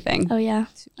hide anything. Oh yeah,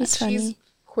 he's funny. He's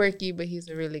quirky, but he's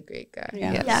a really great guy.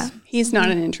 Yeah. Yes. Yeah. He's not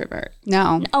an introvert.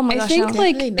 No. Oh my I gosh, think no.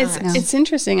 like Definitely it's not. it's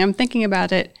interesting. I'm thinking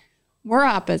about it. We're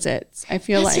opposites, I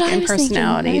feel That's like, what I in was thinking.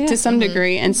 personality to some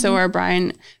degree. And so are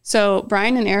Brian. So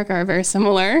Brian and Erica are very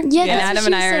similar. Yeah, and that's Adam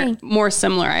what and she I was are saying. more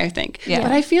similar, I think. Yeah.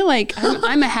 But I feel like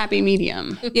I'm a happy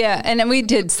medium. Yeah. And then we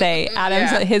did say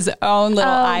Adam's his own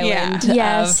little island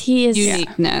Yes, of he is.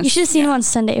 uniqueness. You should have seen him on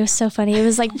Sunday. It was so funny. It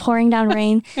was like pouring down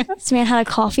rain. This man had a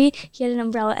coffee. He had an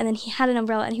umbrella, and then he had an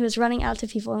umbrella, and he was running out to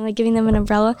people and like giving them an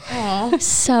umbrella.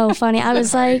 So funny. I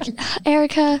was like,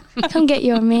 Erica, come get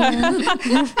your man.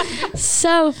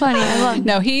 So funny. I love him.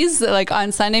 No, he's like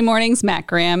on Sunday mornings, Matt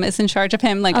Graham is in charge of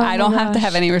him. Like Oh I my don't have to gosh.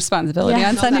 have any responsibility Yeah.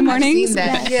 on No, Sunday I've mornings. seen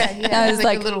that. Yeah. I It's was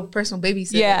like like- a little personal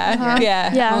babysitter. Yeah,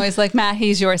 yeah. Yeah. I'm always like, Matt,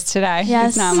 he's yours today.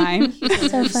 Yes. He's not mine.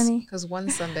 So funny. Because one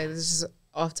Sunday, this is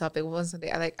off topic. One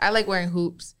Sunday, I like wearing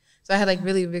hoops, so I had like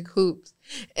really big hoops,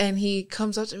 and he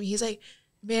comes up to me. He's like,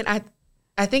 "Man,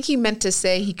 I think he meant to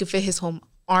say he could fit his whole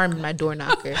arm in my door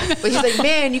knocker, but he's like,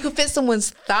 man, you could fit someone's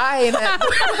thigh in that."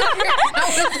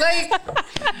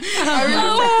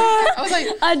 I was like,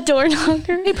 A door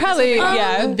knocker. He probably,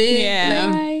 yeah. big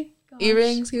Yeah. like,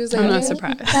 earrings. He was like, I'm not "Man,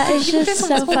 surprised. That is just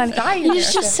so funny. thigh in He's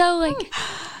there." just so like,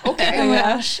 Okay, oh my Yeah.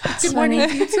 gosh, it's good morning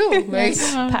funny. to you too. Like,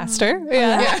 Pastor.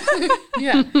 Yeah.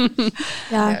 yeah.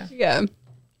 Yeah. Yeah.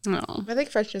 Oh. I think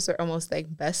friendships are almost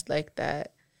like best like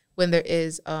that when there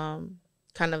is kind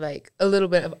of like a little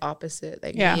bit of opposite.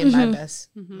 Like Yeah. me and my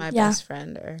Yeah. best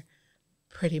friend are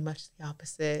pretty much the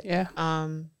opposite. Yeah.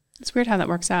 It's weird how that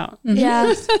works out. Yeah,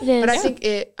 it is. But I think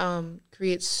it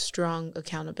creates strong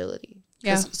accountability.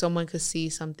 Yeah. Because someone could see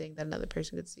something that another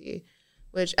person could see.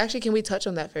 Which actually, can we touch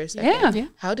on that for a second? Yeah.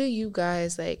 How do you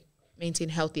guys like maintain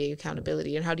healthy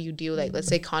accountability, and how do you deal like, let's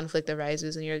say conflict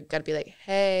arises and you're gotta be like,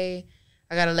 hey,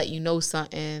 I gotta let you know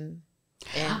something,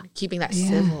 and keeping that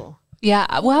civil.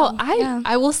 Yeah. Well, Yeah.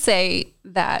 I will say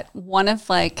that one of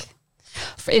like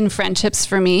in friendships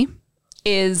for me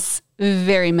is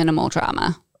very minimal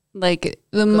drama. Like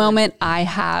the moment I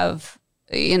have,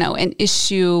 an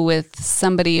issue with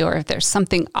somebody or if there's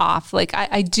something off, like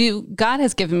I do, God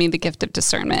has given me the gift of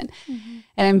discernment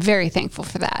and I'm very thankful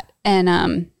for that.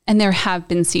 And there have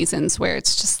been seasons where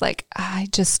it's just like,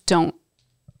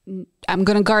 I'm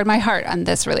going to guard my heart on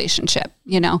this relationship,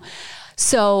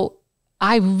 So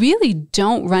I really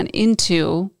don't run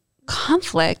into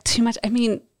conflict too much. I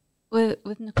mean, with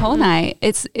Nicole and I,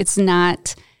 it's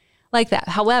not like that.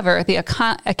 However, the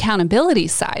accountability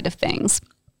side of things,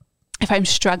 if I'm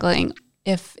struggling,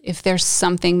 if there's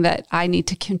something that I need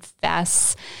to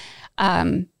confess,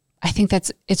 I think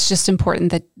it's just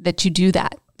important that you do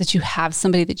that you have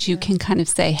somebody that you can kind of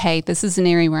say, hey, this is an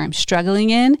area where I'm struggling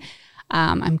in.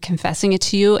 I'm confessing it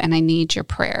to you and I need your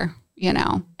prayer,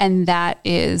 and that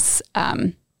is,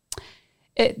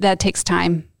 that takes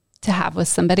time to have with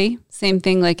somebody. Same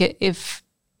thing, like if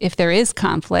there is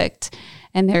conflict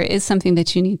and there is something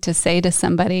that you need to say to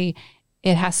somebody,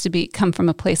 it has to come from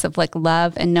a place of like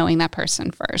love and knowing that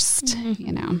person first,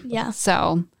 Yeah.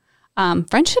 So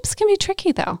friendships can be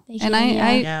tricky though. And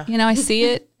I see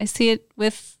it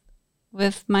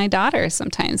with my daughter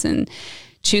sometimes and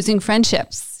choosing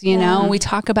friendships, we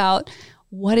talk about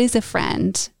what is a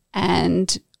friend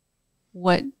and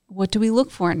what do we look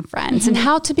for in friends and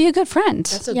how to be a good friend.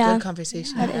 That's a Yeah. good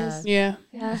conversation to have. Yeah.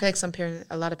 I feel like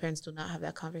a lot of parents do not have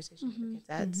that conversation.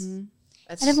 That's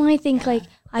I definitely think like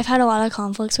I've had a lot of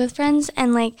conflicts with friends,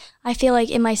 and like I feel like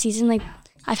in my season, like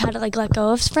I've had to like let go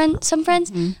of some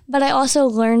friends, but I also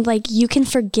learned like you can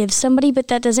forgive somebody, but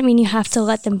that doesn't mean you have to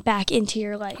let them back into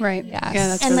your life. Right. Yes. Yeah.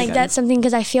 That's And really like good. that's something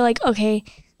because I feel like okay,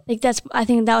 like I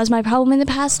think that was my problem in the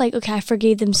past. Like okay, I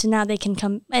forgave them, so now they can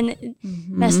come and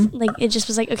it just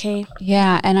was like okay,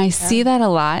 Yeah. And I see that a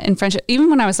lot in friendship. Even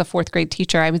when I was a fourth grade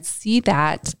teacher, I would see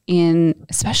that in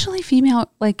especially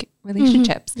female like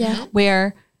relationships Yeah.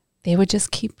 where they would just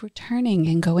keep returning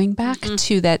and going back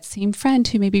to that same friend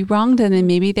who maybe wronged them. And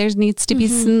maybe there needs to be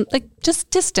some like just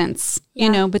distance,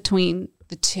 between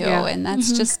the two. Yeah. And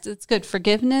that's it's good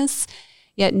forgiveness,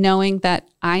 yet knowing that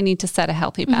I need to set a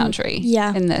healthy boundary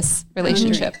Yeah. in this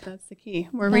relationship. That's the key.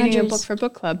 We're reading a Boundaries. book for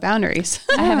book club, Boundaries.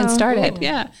 I haven't started.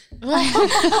 Yeah.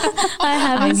 I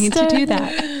haven't. I need to do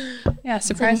that. Yeah.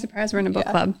 Surprise, surprise. We're in a book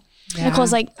club.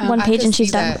 Nicole's like one I page could and she's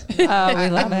see done. that. Oh, we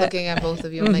love I'm it. looking at both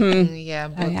of you. I'm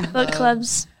like, Book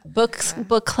clubs.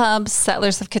 Book clubs,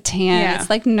 Settlers of Catan. Yeah. It's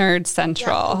like nerd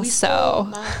central.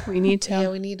 We need to. Yeah,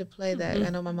 we need to play that. I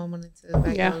know my mom wanted to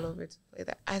invite Yeah. you all over to play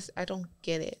that. I don't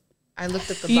get it. I looked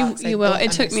at the box. You will.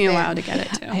 It took me a while to get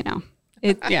it too. I know.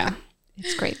 Yeah.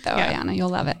 It's great though, Yeah. Ayana. You'll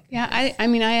love it. Yeah, I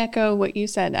mean, I echo what you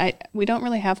said. We don't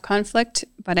really have conflict,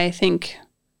 but I think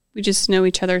we just know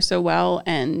each other so well,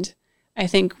 and I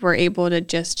think we're able to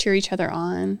just cheer each other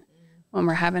on when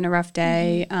we're having a rough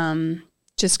day.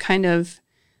 Just kind of,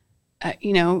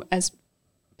 as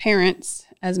parents,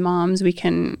 as moms, we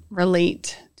can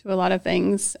relate to a lot of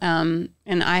things. And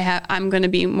I'm going to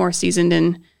be more seasoned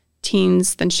in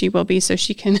teens than she will be, so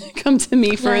she can come to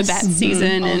me for Yes. that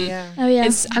season. Oh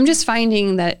yeah. I'm just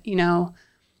finding that,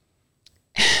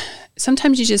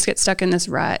 sometimes you just get stuck in this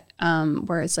rut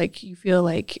where it's like you feel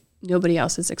like nobody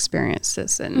else has experienced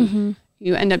this, and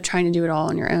you end up trying to do it all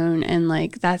on your own. And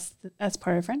like that's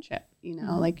part of friendship,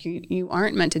 like you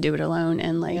aren't meant to do it alone.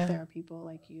 And like there are people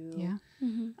like you,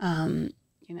 and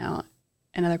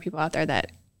other people out there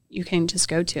that you can just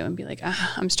go to and be like,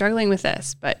 I'm struggling with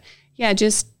this. But yeah,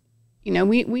 just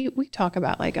we talk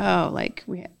about like, our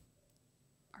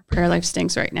prayer life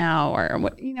stinks right now, or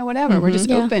what, whatever. We're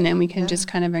just open, and we can just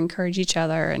kind of encourage each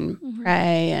other and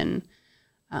pray. And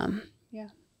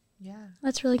Yeah.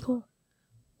 That's really cool.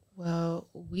 Well,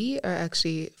 we are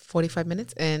actually 45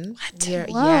 minutes in. What? Yeah,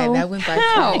 Whoa. that went by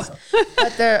fast.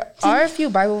 But there are a few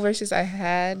Bible verses I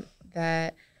had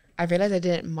that I realized I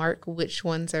didn't mark which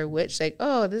ones are which. Like,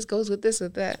 oh, this goes with this or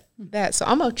that. So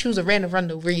I'm going to choose a random run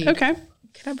to read. okay.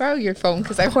 Can I borrow your phone?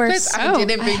 Because I course.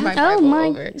 didn't bring my Oh Bible my!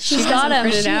 over. She's got them.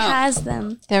 printed She out. has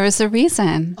them. There is a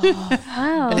reason.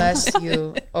 Wow. Bless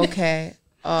you. Okay.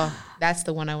 Oh, that's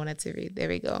the one I wanted to read. There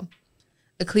we go.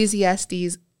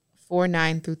 Ecclesiastes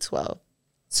 4:9 through 12.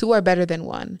 Two are better than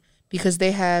one, because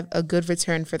they have a good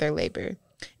return for their labor.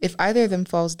 If either of them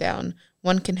falls down,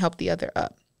 one can help the other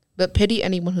up. But pity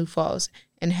anyone who falls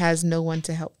and has no one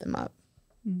to help them up.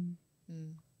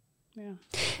 Yeah.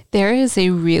 There is a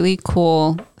really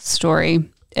cool story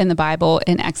in the Bible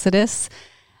in Exodus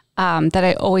that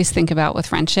I always think about with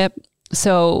friendship.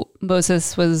 So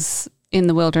Moses was in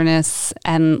the wilderness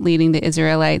and leading the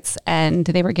Israelites, and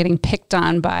they were getting picked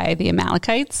on by the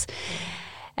Amalekites,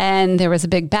 and there was a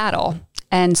big battle.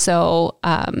 And so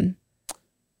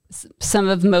some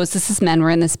of Moses' men were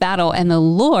in this battle, and the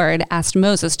Lord asked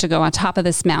Moses to go on top of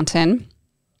this mountain.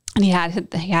 And he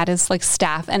had his like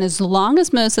staff, and as long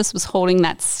as Moses was holding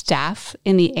that staff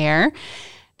in the air,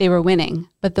 they were winning.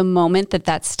 But the moment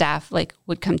that staff like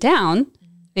would come down,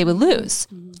 they would lose.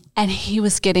 And he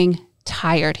was getting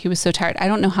tired. He was so tired. I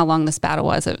don't know how long this battle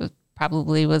was. It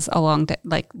probably was a long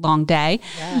day.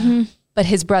 Yeah. But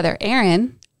his brother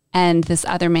Aaron and this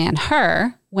other man,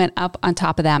 Hur, went up on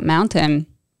top of that mountain.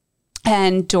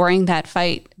 And during that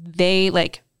fight, they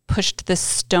like pushed this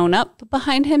stone up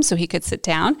behind him so he could sit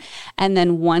down. And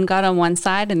then one got on one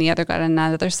side and the other got on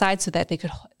another side so that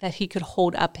he could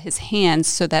hold up his hands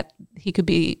so that they could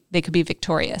be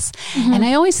victorious. And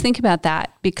I always think about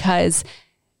that because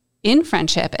in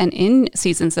friendship and in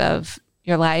seasons of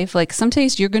your life, like some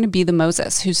days you're going to be the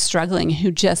Moses who's struggling,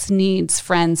 who just needs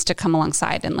friends to come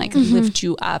alongside and like lift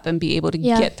you up and be able to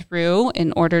get through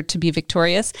in order to be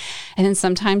victorious. And then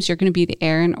sometimes you're going to be the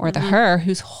Aaron or the Hur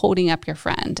who's holding up your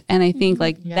friend. And I think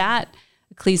like that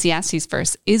Ecclesiastes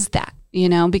verse is that,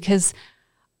 because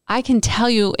I can tell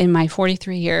you in my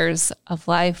 43 years of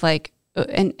life, like,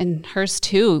 and hers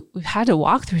too, we've had to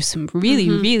walk through some really,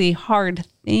 really hard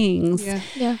things.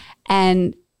 Yeah.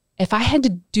 And if I had to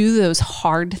do those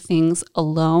hard things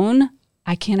alone,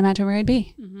 I can't imagine where I'd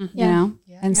be,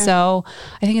 And so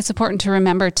I think it's important to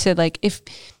remember to like, if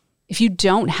you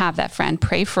don't have that friend,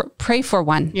 pray for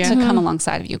one to come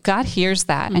alongside of you. God hears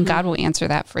that and God will answer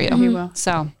that for you. He will.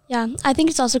 So Yeah, I think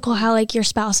it's also cool how like your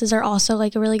spouses are also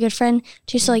like a really good friend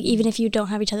too. So like even if you don't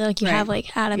have each other, like you have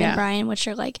like Adam and Brian, which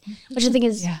are like, which I think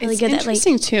is really It's good. That like,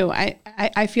 interesting too.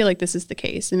 I feel like this is the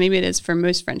case, and maybe it is for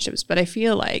most friendships. But I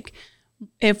feel like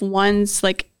if one's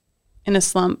like in a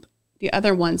slump, the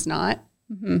other one's not.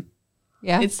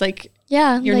 yeah, It's like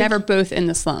yeah, you're like, never both in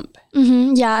the slump.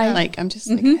 Like I'm just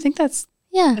like I think that's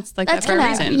yeah, it's like that for a kinda-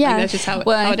 reason. Yeah, Like, that's just how,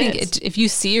 well, how I it think is. if you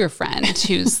see your friend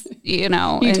who's, You in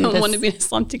don't this want to be in a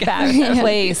slump together. bad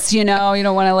place, you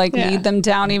don't want to like lead them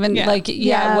down even like,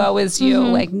 woe is you.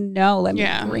 Like, no, let me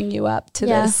bring you up to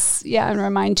this. Yeah. And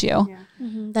remind you.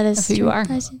 that is who you true. are.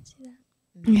 I see that.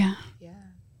 Yeah.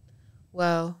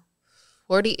 Well,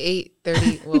 48,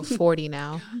 30, well, 40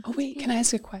 now. Oh wait, can I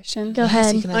ask a question? Go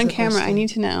ahead. You can ask On a camera, I question. need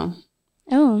to know.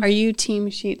 Oh, Are you team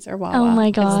Sheets or Wawa? oh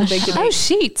my That's the gosh. big Oh, debate.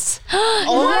 sheets.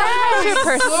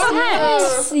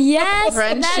 Yes, that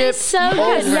Friendship is so good.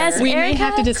 over. Yes, We may Erica.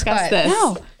 have to discuss this.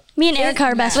 No, Me and Erica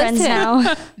are best friends Listen.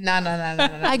 now.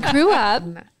 No. I grew up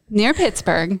near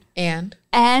Pittsburgh And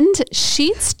and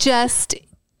sheets just,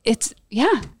 it's,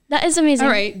 That is amazing.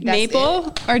 All right,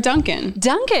 Maple or Dunkin'?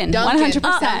 Dunkin', Dunkin',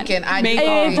 100%. Dunkin'. I do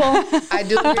Maple. agree. I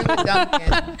do agree with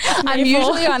Dunkin'. I'm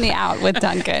usually on the out with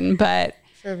Dunkin', but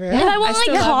For real. If I want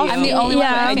still like love coffee, you. I'm the only one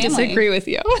yeah. with I family. disagree with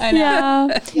you. I know.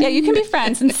 Yeah. Yeah, you can be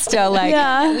friends and still like.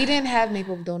 Yeah. We didn't have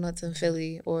Maple Donuts in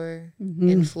Philly or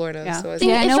in Florida. Yeah. So it's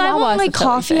Yeah, I if know I Wawa's want a like Philly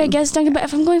coffee, I thing. guess Dunkin'. But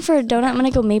if I'm going for a donut, I'm gonna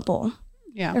go Maple.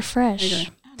 Yeah. They're fresh.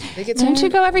 they get Don't you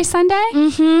go every Sunday?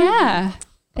 Mm-hmm. Yeah.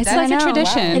 It's That- like I a know.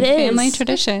 tradition. It is. Family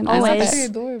tradition. I love Always. That's it.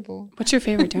 adorable. What's your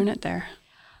favorite donut there?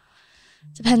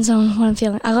 Depends on what I'm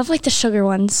feeling. I love like the sugar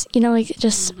ones. You know, like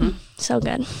just so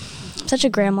good. Such a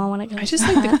grandma when it comes. I just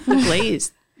to like that. the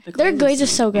glaze. The Their glaze is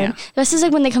so good. Yeah. This is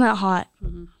like when they come out hot.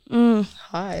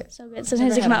 Hot. So good.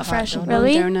 Sometimes they Never come had a out hot fresh. donut.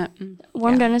 Really? Donut.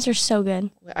 Warm Yeah. donuts are so good.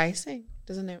 With icing.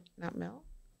 Doesn't it not melt?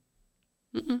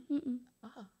 Mm-mm. Oh,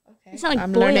 okay. It's not like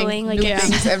I'm boiling, learning like new Yeah.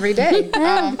 things every day.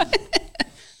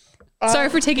 Sorry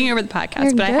for taking over the podcast,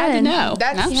 You're but I had to good. know.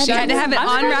 That's You had to have it I'm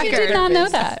on surprised you record. did not know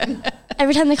that.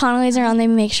 Every time the Connollys are on, they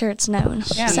make sure it's known.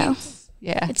 Yeah. So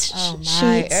Yeah. it's Oh my,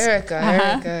 sheets.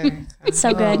 Erica. It's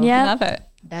so good. Oh, Yeah. Love it.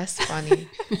 That's funny.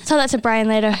 Tell that to Brian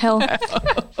later. He'll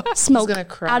smoke gonna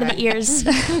cry. out of the ears.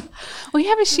 We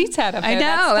have a sheets hat up there. I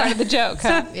know. That's part of the joke.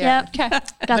 Huh? Yeah. Yep. Okay.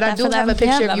 Got But that I do for have them. a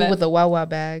picture Yep. of you Love with a Wawa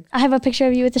bag. I have a picture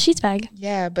of you with the sheets bag.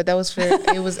 Yeah, but that was for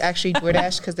it was actually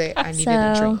DoorDash because I needed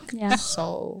a So drink. yeah.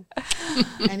 So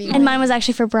anyway, And mine was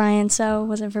actually for Brian, so it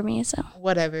wasn't for me. So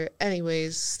whatever.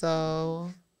 Anyways, so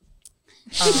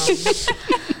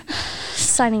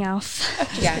signing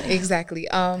off. yeah, exactly.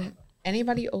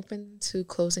 Anybody open to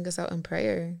closing us out in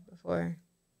prayer before?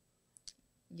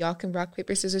 Y'all can rock,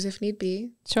 paper, scissors if need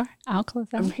be. Sure. I'll close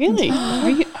that. Really? Are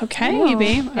you okay,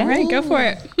 babe? All right, go for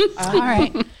it. All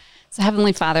right. So,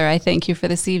 Heavenly Father, I thank you for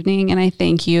this evening, and I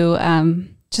thank you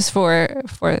just for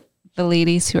the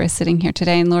ladies who are sitting here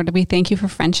today. And Lord, we thank you for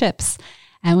friendships,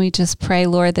 and we just pray,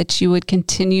 Lord, that you would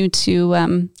continue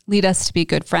to lead us to be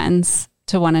good friends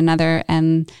to one another,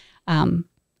 and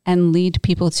lead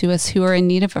people to us who are in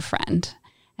need of a friend.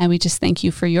 And we just thank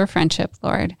you for your friendship,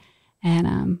 Lord,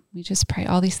 and we just pray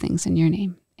all these things in your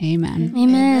name. Amen.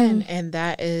 Amen. And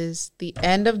that is the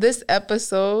end of this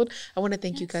episode. I want to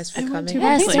thank you guys for coming.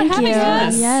 Yes, Thanks for thank you. having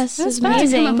us. Yes, It was it's fun. Come up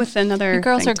amazing. with another. You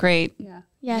girls thing are great. Yeah.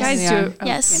 Yes. You guys They do are. a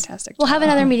Yes. fantastic We'll job. have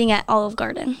another meeting at Olive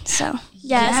Garden. So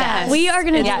yes, we are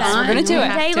gonna do Yes, that. we're gonna do it.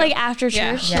 Okay, like after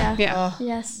Yeah. church. Yeah. Yeah. Oh,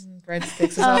 Yes. breadsticks.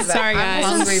 Is all that. sorry, guys. I'm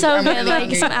This hungry. is so I'm good. really Like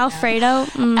hungry some now. Alfredo.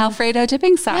 Alfredo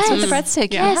dipping sauce with the Yes.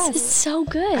 breadstick. Yeah. Yes, it's so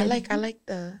good. I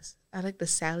like the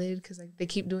salad because like they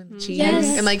keep doing the cheese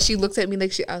Yes. and like she looks at me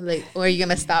like I was like, "Oh, are you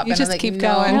gonna stop?" You and just I'm like, keep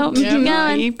no. going. Nope. Yeah, Keep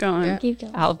going. Keep going. Yeah. Keep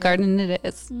going. Olive Garden it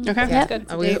is. Okay. Yeah.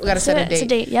 good. We gotta set a It's a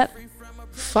date. date. Yep.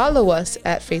 Follow us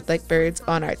at Faith Like Birds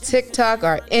on our TikTok,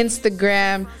 our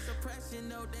Instagram,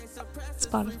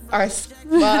 Spotify.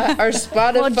 our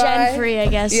Spotify. Well, Gen free, I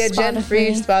guess. Yeah, Gen Spotify. free,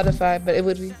 Spotify, but it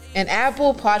would be an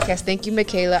Apple podcast. Thank you,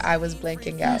 Michaela. I was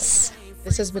blanking out. Yes.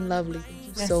 This has been lovely.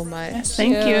 Thank you so much.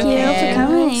 Thank you. Thank you for And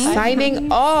coming.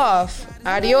 signing off.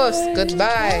 Adios.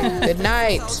 Goodbye. Good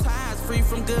night. Free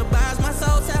from goodbyes, my soul